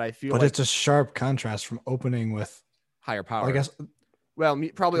 but I feel like it's a sharp contrast from opening with Higher Power. I guess. Well,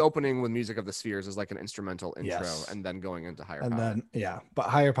 probably opening with Music of the Spheres is like an instrumental intro, and then going into Higher Power. But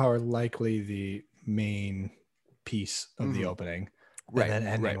Higher Power likely the main piece of the opening. Right. And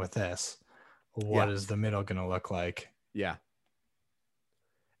then ending with this. What is the middle going to look like? Yeah.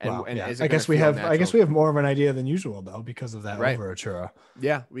 I guess we have more of an idea than usual though, because of that overture.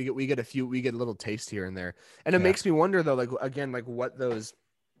 Yeah. We get a little taste here and there. And it makes me wonder though, like, again, like what those,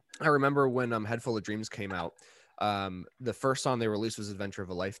 I remember when Head Full of Dreams came out, the first song they released was Adventure of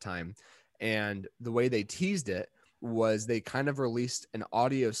a Lifetime. And the way they teased it was they kind of released an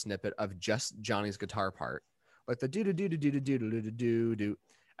audio snippet of just Johnny's guitar part. Like the do do do do do do do do do do,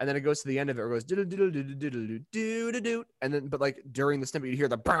 and then it goes to the end of it, where it goes do do do do do do do do do, and then but like during the snippet you hear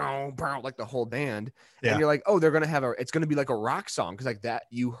the bow bow like the whole band, and you're like, oh, they're gonna have it's gonna be like a rock song because like that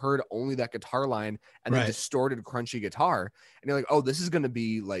you heard only that guitar line and then distorted crunchy guitar, and you're like, oh, this is gonna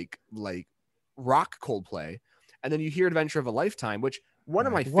be like rock Coldplay, and then you hear Adventure of a Lifetime, which one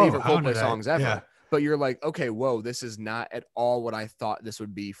of my favorite Coldplay songs ever. Yeah. But you're like, okay, whoa, this is not at all what I thought this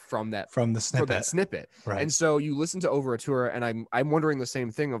would be from the snippet. Right. And so you listen to Overture, and I'm wondering the same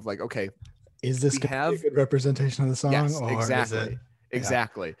thing of like, okay, is this a good representation of the song? Yes, exactly.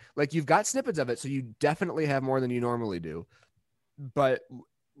 Exactly. Like you've got snippets of it, so you definitely have more than you normally do. But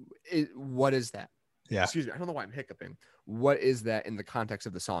what is that? Yeah. Excuse me. I don't know why I'm hiccuping. What is that in the context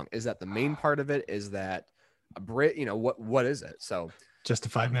of the song? Is that the main part of it? Is that a Brit? What is it? So just a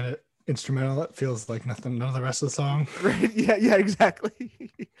 5-minute instrumental. It feels like nothing, none of the rest of the song. Right. Yeah, exactly.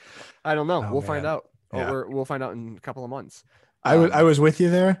 I don't know. We'll find out. Yeah. We'll find out in a couple of months. I was with you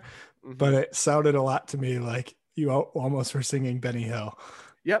there, but it sounded a lot to me like you almost were singing Benny Hill.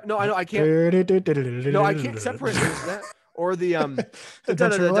 Yep. No, I know. I can't. No, I can't separate that. Or the it's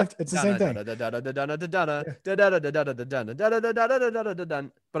the same thing.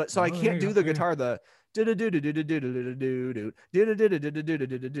 But so I can't do the guitar. Like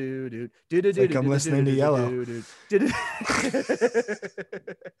I'm listening to Yellow.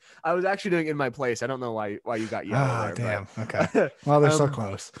 I was actually doing In My Place. I don't know why you got Yellow. Oh, damn. Okay. Well, they're so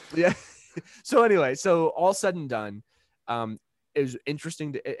close. Yeah. So anyway, so all said and done, it was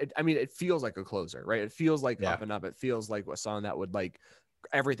interesting it feels like a closer, right? It feels like up and up. It feels like a song that would like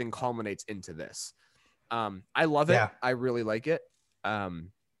everything culminates into this. I love it. I really like it.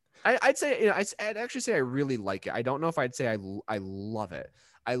 I'd say, I'd actually say I really like it. I don't know if I'd say I love it.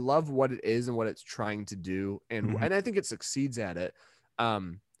 I love what it is and what it's trying to do. And I think it succeeds at it.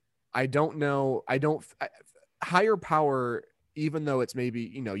 I don't know. Higher Power, even though it's maybe,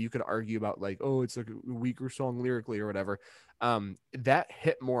 you could argue about like, oh, it's like a weaker song lyrically or whatever. That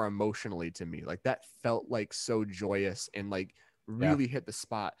hit more emotionally to me. Like that felt like so joyous and like really hit the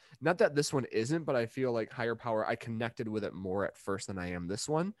spot. Not that this one isn't, but I feel like Higher Power, I connected with it more at first than I am this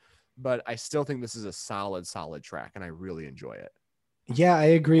one. But I still think this is a solid track and I really enjoy it. Yeah, I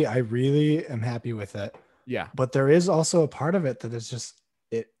agree. I really am happy with it. Yeah. But there is also a part of it that is just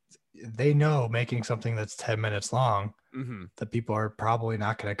they know making something that's 10 minutes long that people are probably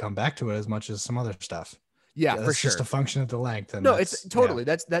not going to come back to it as much as some other stuff. Yeah, for sure. Just a function of the length. And no, it's totally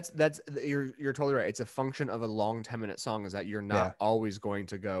that's you're totally right. It's a function of a long 10-minute song is that you're not always going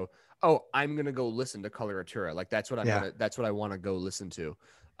to go, oh, I'm gonna go listen to Coloratura. Like that's what that's what I want to go listen to.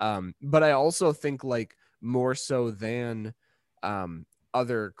 But I also think like more so than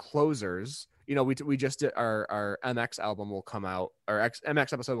other closers, we just did our MX album will come out, our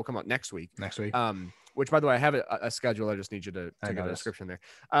MX episode will come out next week. which by the way, I have a schedule. I just need you to get a description there.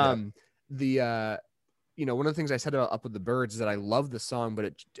 You know, one of the things I said about Up with the Birds is that I love the song,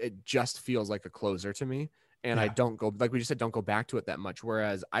 but it just feels like a closer to me. And I don't go, like we just said, don't go back to it that much.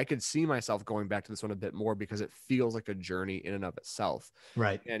 Whereas I could see myself going back to this one a bit more because it feels like a journey in and of itself.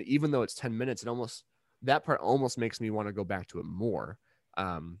 Right. And even though it's 10 minutes, that part almost makes me want to go back to it more.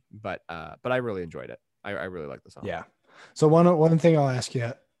 But I really enjoyed it. I really like the song. Yeah. So one thing I'll ask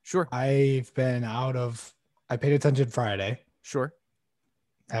you. Sure. I paid attention Friday. Sure.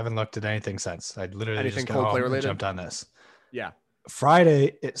 Haven't looked at anything since. I literally Anything just got home related? and jumped on this. Yeah.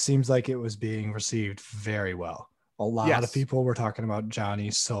 Friday, it seems like it was being received very well. A lot of people were talking about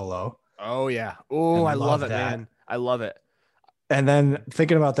Johnny's solo. Oh yeah. Oh, I love it, man. I love it. And then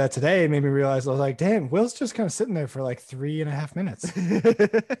thinking about that today made me realize I was like, damn, Will's just kind of sitting there for like 3.5 minutes.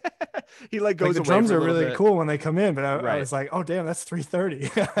 He like goes the away drums for a are really bit. cool when they come in, but I was like, oh damn, that's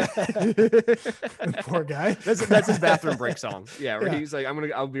 3:30. Poor guy. That's his bathroom break song. Yeah, where he's like,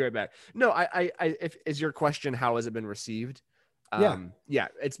 I'll be right back. No, if is your question, how has it been received? Yeah,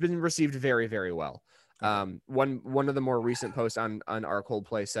 it's been received very, very well. One of the more recent posts on our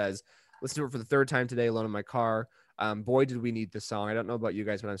Coldplay says, listen to it for the third time today, alone in my car. Boy, did we need this song. I don't know about you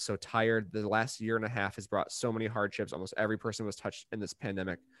guys, but I'm so tired. The last year and a half has brought so many hardships. Almost every person was touched in this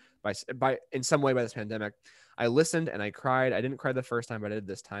pandemic in some way by this pandemic. I listened and I cried. I didn't cry the first time, but I did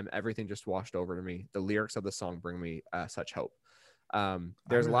this time. Everything just washed over to me. The lyrics of the song bring me such hope.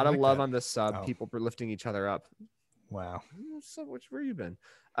 There's a lot of love on this sub. People were lifting each other up. Wow. So where you been?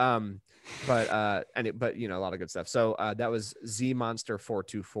 But you know, a lot of good stuff. So that was Z Monster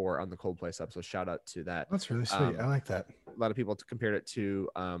 424 on the Coldplay sub. So shout out to that. That's really sweet. I like that. A lot of people compared it to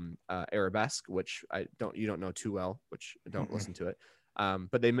Arabesque, which you don't know too well, which don't listen to it.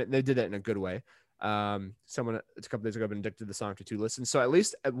 But they did it in a good way. Someone a couple days ago been addicted to the song to 2 listens. So at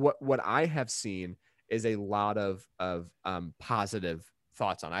least what I have seen is a lot of positive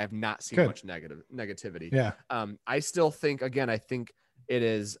thoughts on. I have not seen much negativity. Yeah. I still think, again, I think it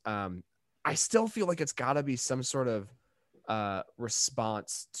is, I still feel like it's gotta be some sort of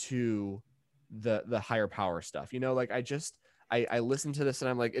response to the higher power stuff. You know, like I listened to this and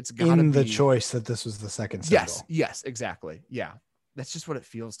I'm like, it's gotta be the choice that this was the second single. Yes, exactly. Yeah. That's just what it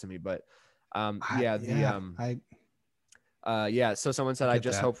feels to me. But so someone said, I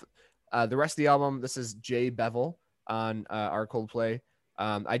just hope the rest of the album, this is Jay Bevel on our Coldplay.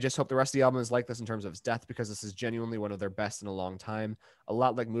 I just hope the rest of the album is like this in terms of its depth, because this is genuinely one of their best in a long time. A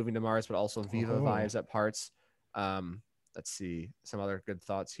lot like Moving to Mars, but also Viva vibes at parts. Let's see some other good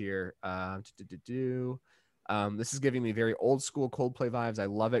thoughts here. This is giving me very old school Coldplay vibes. I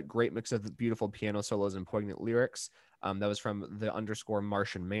love it. Great mix of beautiful piano solos and poignant lyrics. That was from the _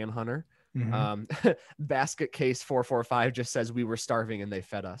 Martian Manhunter. Basket Case 445 just says, we were starving and they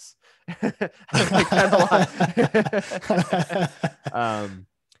fed us. I like that a lot.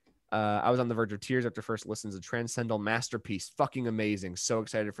 I was on the verge of tears after first listens to Transcendental Masterpiece. Fucking amazing. So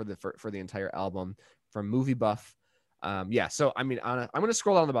excited for the entire album. From Movie Buff. So I mean, I'm gonna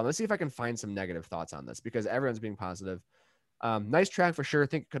scroll down the bottom. Let's see if I can find some negative thoughts on this, because everyone's being positive. Nice track for sure. I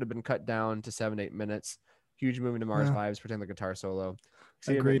think it could have been cut down to 7-8 minutes. Huge Moving to Mars vibes, pretend the guitar solo.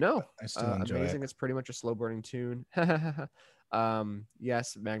 Agreed. No, I still enjoy amazing. it. It's pretty much a slow burning tune.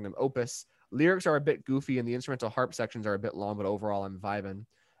 Yes, magnum opus. Lyrics are a bit goofy and the instrumental harp sections are a bit long, but overall I'm vibing.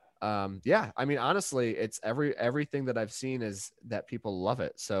 I mean, honestly, it's everything that I've seen is that people love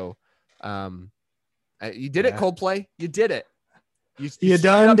it. So, you did it, Coldplay. You did it. You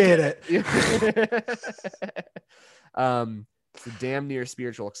done did it. It's a damn near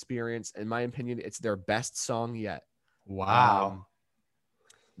spiritual experience. In my opinion, it's their best song yet. Wow.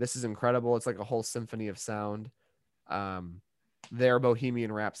 This is incredible. It's like a whole symphony of sound. Their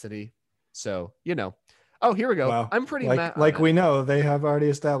Bohemian Rhapsody. So, you know. Oh, here we go. Wow. I'm pretty like we know they have already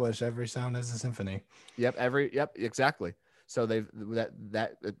established every sound is a symphony. Yep, exactly. So they've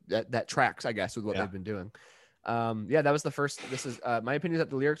that tracks, I guess, with what they've been doing. That was the first. This is my opinion is that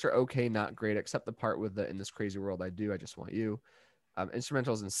the lyrics are okay, not great, except the part with the "In this crazy world I do, I just want you."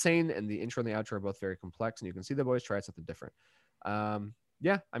 Instrumental is insane, and the intro and the outro are both very complex, and you can see the boys try something different. I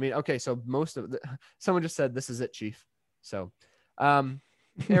mean, okay, so someone just said this is it, Chief. So there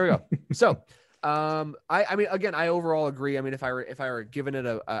we go. So I mean, again, I overall agree. I mean, if I were giving it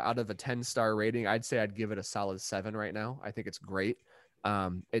out of a 10-star rating, I'd say I'd give it a solid 7 right now. I think it's great. I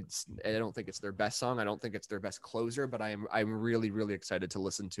don't think it's their best song. I don't think it's their best closer, but I'm really, really excited to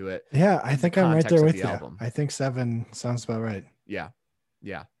listen to it. Yeah, I think I'm right there with you. Album. I think 7 sounds about right. Yeah.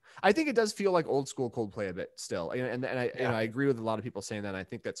 I think it does feel like old school Coldplay a bit still, and I agree with a lot of people saying that. And I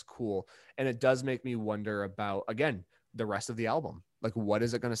think that's cool, and it does make me wonder about, again, the rest of the album. Like, what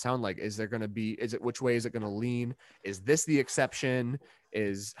is it going to sound like? Which way is it going to lean? Is this the exception?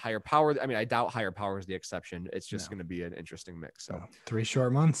 Is higher power? I mean, I doubt higher power is the exception. It's just going to be an interesting mix. So 3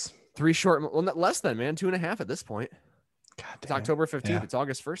 short months. 3 short, well, not less than, man, 2.5 at this point. God damn. It's October 15th. Yeah. It's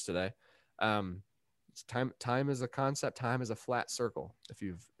August 1st today. It's time is a concept. Time is a flat circle. If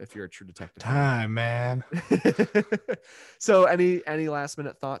you're a true detective. Time, man. So any last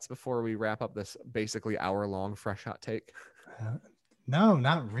minute thoughts before we wrap up this basically hour-long fresh hot take? No,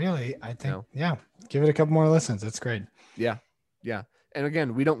 not really. I think, give it a couple more listens. It's great. Yeah. And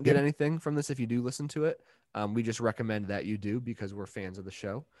again, we don't get anything from this if you do listen to it. We just recommend that you do because we're fans of the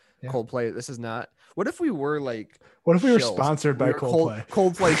show. Yeah. Coldplay. This is not. What if we were like? What if we were sponsored by Coldplay?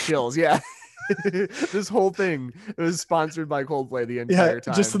 Coldplay shills. Yeah. This whole thing was sponsored by Coldplay the entire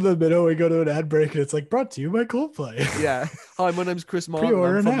time. Just in the middle, we go to an ad break and it's like brought to you by Coldplay. Yeah. Hi, my name's Chris Martin.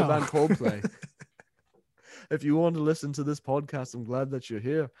 I'm from the band Coldplay. If you want to listen to this podcast, I'm glad that you're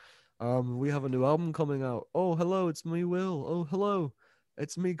here. We have a new album coming out. Oh, hello, it's me, Will. Oh, hello,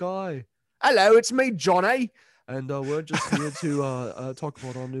 it's me, Guy. Hello, it's me, Johnny. And we're just here to talk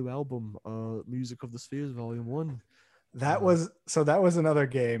about our new album, Music of the Spheres, Volume 1. That was another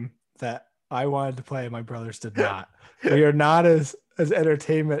game that I wanted to play. My brothers did not. We are not as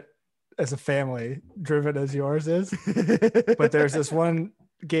entertainment as a family driven as yours is. But there's this one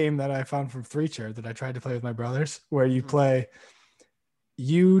game that I found from Threacher that I tried to play with my brothers where you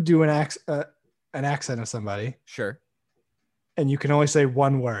do an accent of somebody. Sure. And you can only say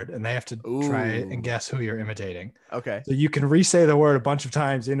one word and they have to try and guess who you're imitating. Okay. So you can re-say the word a bunch of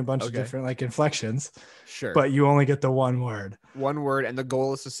times in a bunch of different like inflections. Sure. But you only get the one word. One word. And the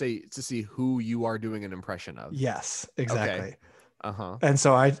goal is to see who you are doing an impression of. Yes, exactly. Okay. Uh-huh. And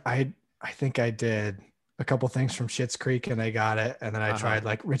so I think I did a couple things from Schitt's Creek and they got it. And then I tried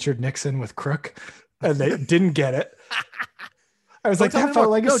like Richard Nixon with Crook and they didn't get it. I was like, that felt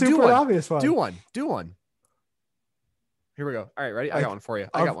like a super obvious one. Do one. Here we go. All right, ready? I got one for you.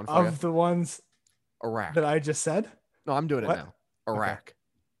 Of the ones Iraq that I just said? No, I'm doing it now. Iraq. Okay.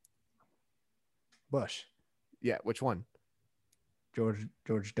 Bush. Yeah, which one? George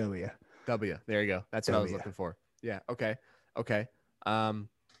W. W. There you go. That's what I was looking for. Yeah, okay. Hope.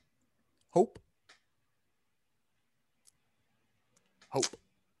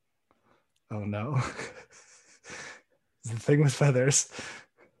 Oh no. The thing with feathers.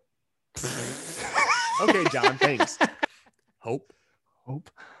 Okay, John, thanks. Hope.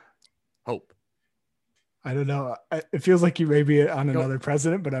 I don't know. It feels like you may be on another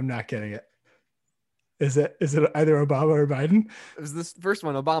president, but I'm not getting it. Is it either Obama or Biden? It was this first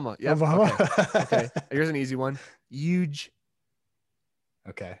one, Obama. Yeah. Obama. Okay. Here's an easy one. Huge.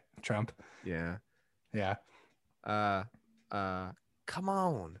 Okay. Trump. Yeah. Come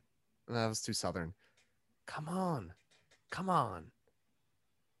on. That was too Southern. Come on.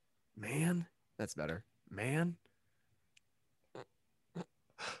 Man. That's better. Man.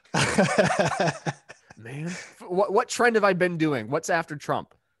 Man. What trend have I been doing? What's after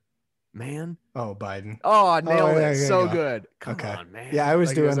Trump? Man. Oh, Biden. Oh, I nailed it. So good. Come on, man. Yeah, I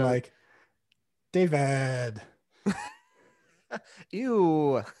was doing like David.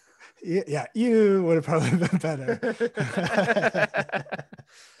 Ew. Yeah, you would have probably been better.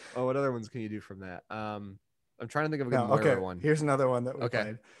 Oh, what other ones can you do from that? I'm trying to think of a good one. Here's another one that we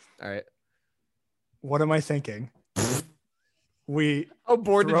played. All right. What am I thinking? How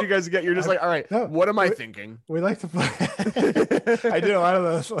bored did you guys get? You're just all right. No, what am I thinking? We like to play. I did a lot of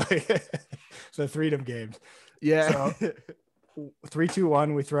those, like the freedom games. Yeah. So 3, 2,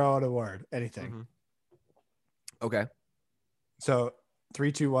 1. We throw out a word, anything. Mm-hmm. Okay. So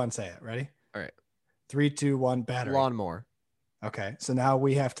 3, 2, 1. Say it. Ready? All right. 3, 2, 1. Battery. Lawnmower. Okay. So now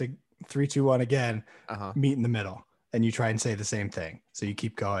we have to 3, 2, 1 again. Meet in the middle, and you try and say the same thing. So you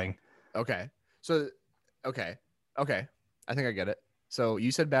keep going. Okay. So, okay. I think I get it. So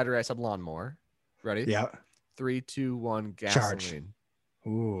you said battery. I said lawnmower. Ready? Yeah. 3, 2, 1. Gasoline. Charge.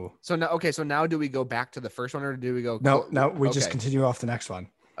 Ooh. So now, so now do we go back to the first one or do we go? No. We just continue off the next one.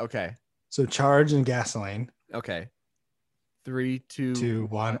 Okay. So charge and gasoline. Okay. 3, 2,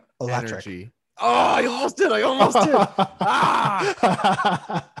 1. Electric. Energy. Oh, I almost did.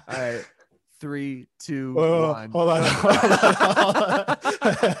 Ah! All right. 3, 2, 1. Hold on.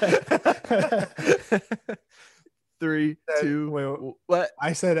 3, 2. Wait, what?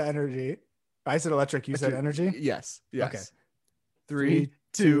 I said energy. I said electric. You said energy? Yes. Okay. 3,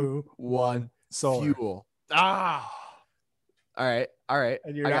 2, 1. Solar. Fuel. Ah. All right.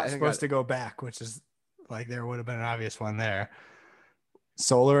 And you're not supposed to go back, which is like there would have been an obvious one there.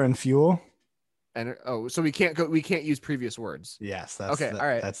 Solar and fuel. And so we can't use previous words. Yes. That's okay. All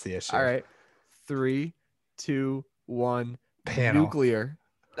right. That's the issue. All right. 3, 2, 1. Panel. Nuclear.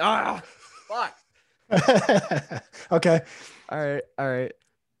 Ah, fuck. Okay. All right.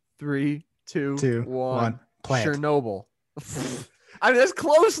 3, 2, 2, 1. 1. Plant. Chernobyl. I mean, that's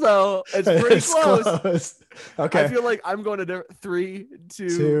close though. It's pretty close. Okay. I feel like I'm going to 3, 2,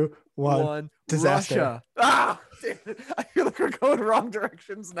 2, 1. Disaster. Russia. Ah, damn it. I feel like we're going wrong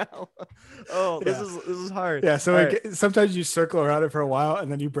directions now. Oh, this is hard. Yeah. So All sometimes you circle around it for a while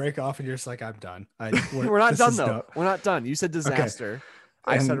and then you break off and you're just like, I'm done. we're not done though. We're not done. You said disaster.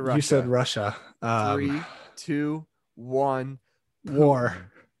 I said Russia. You said Russia. 3, 2, 1. War.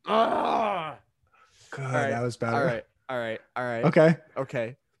 Ah. Good. All right. That was better. All right.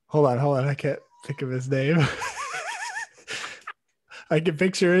 Okay. Hold on. I can't think of his name. I can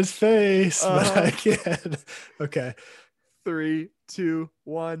picture his face, but I can't. Okay. 3, 2,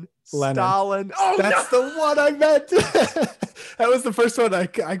 1. Lenin. Stalin. Oh, that's the one I meant. That was the first one. I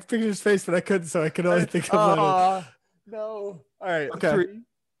pictured his face, but I couldn't, so I could only think of Lenin. No. All right. Okay. 3,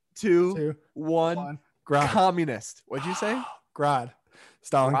 2, 1. Grad. Communist. What'd you say? Grad.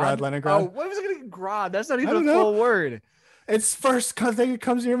 Stalingrad, Leningrad. Oh, what was it going to Grad? That's not even a full word. It's first thing that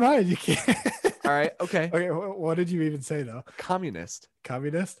comes to your mind. You can't. All right. Okay. Okay. What did you even say though? Communist.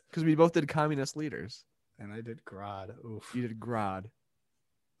 Communist? Because we both did communist leaders. And I did Grad. Oof. You did Grad.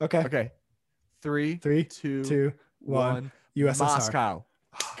 Okay. 3, 2, 1. USSR. Moscow.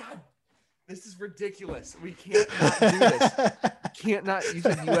 God, this is ridiculous. We can't not do this. Can't not. You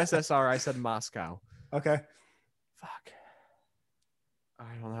said USSR. I said Moscow. Okay. Fuck.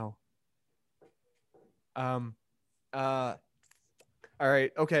 I don't know. All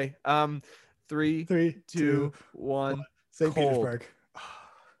right. Okay. 3, 2, 1. St. Petersburg.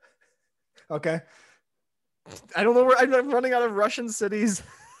 Okay. I don't know where I'm running out of Russian cities.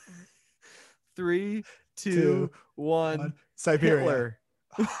 3, 2, 1. Siberia. Hitler.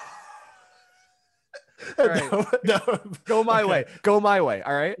 All right. No. Go my way. Go my way.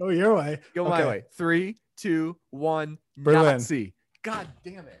 All right. Go your way. Go my way. 3, 2, 1. Berlin. Nazi. God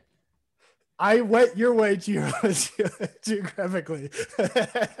damn it. I went your way geographically.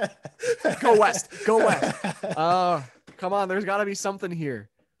 Go west. Go west. Come on. There's got to be something here.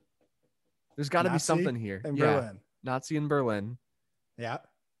 There's got to be something here. In Berlin. Nazi in Berlin. Yeah.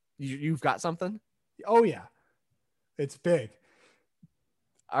 You've got something? Oh, yeah. It's big.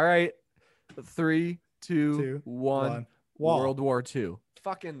 All right. 3, 2, 1. Wall. World War II.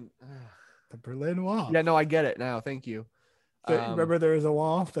 Fucking. The Berlin Wall. Yeah, no, I get it now. Thank you. Remember there was a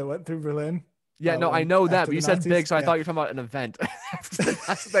wall that went through Berlin? Yeah, no, I know that, but you said big, so I thought you were talking about an event.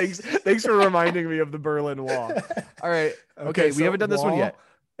 Thanks for reminding me of the Berlin Wall. All right. Okay, we haven't done this one yet.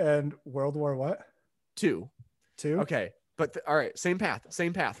 And World War what? 2. Okay, but all right, same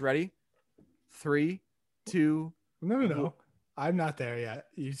path. Ready? 3, 2. No. I'm not there yet.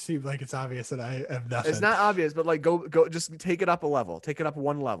 You seem like it's obvious that I have nothing. It's not obvious, but like go, just take it up a level. Take it up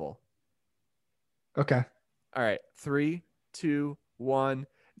one level. Okay. All right. 3, 2, 1.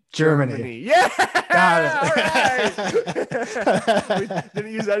 Germany. Yeah. Got it. We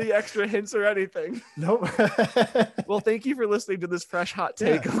didn't use any extra hints or anything. Nope. Well, thank you for listening to this fresh hot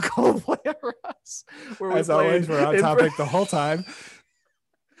take of Coldplay Are Us. As always, we're on topic the whole time.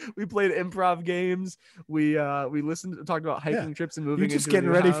 We played improv games. We listened to talk about hiking trips and moving. You're just into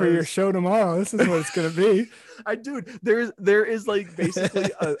getting ready for your show tomorrow. This is what it's gonna be. There is like basically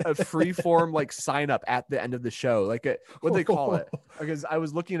a free form like sign up at the end of the show, like what they call it. Because I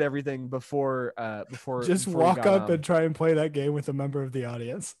was looking at everything before just walk up and try and play that game with a member of the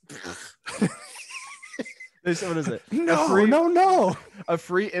audience. What is it? No. A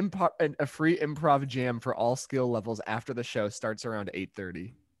free improv jam for all skill levels after the show starts around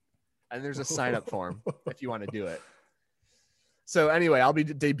 8:30. And there's a sign up form if you want to do it. So anyway, I'll be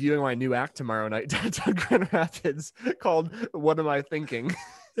debuting my new act tomorrow night downtown Grand Rapids called What Am I Thinking?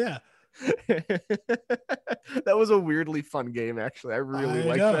 Yeah. That was a weirdly fun game, actually. I really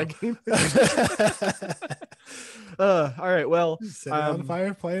liked that game. All right. Well, sitting on the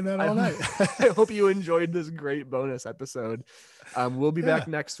fire playing that all night. I hope you enjoyed this great bonus episode. We'll be back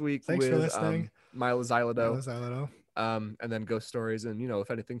next week. Thanks with for listening. Milo Xylodo. And then ghost stories, and if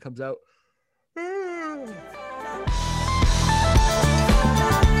anything comes out.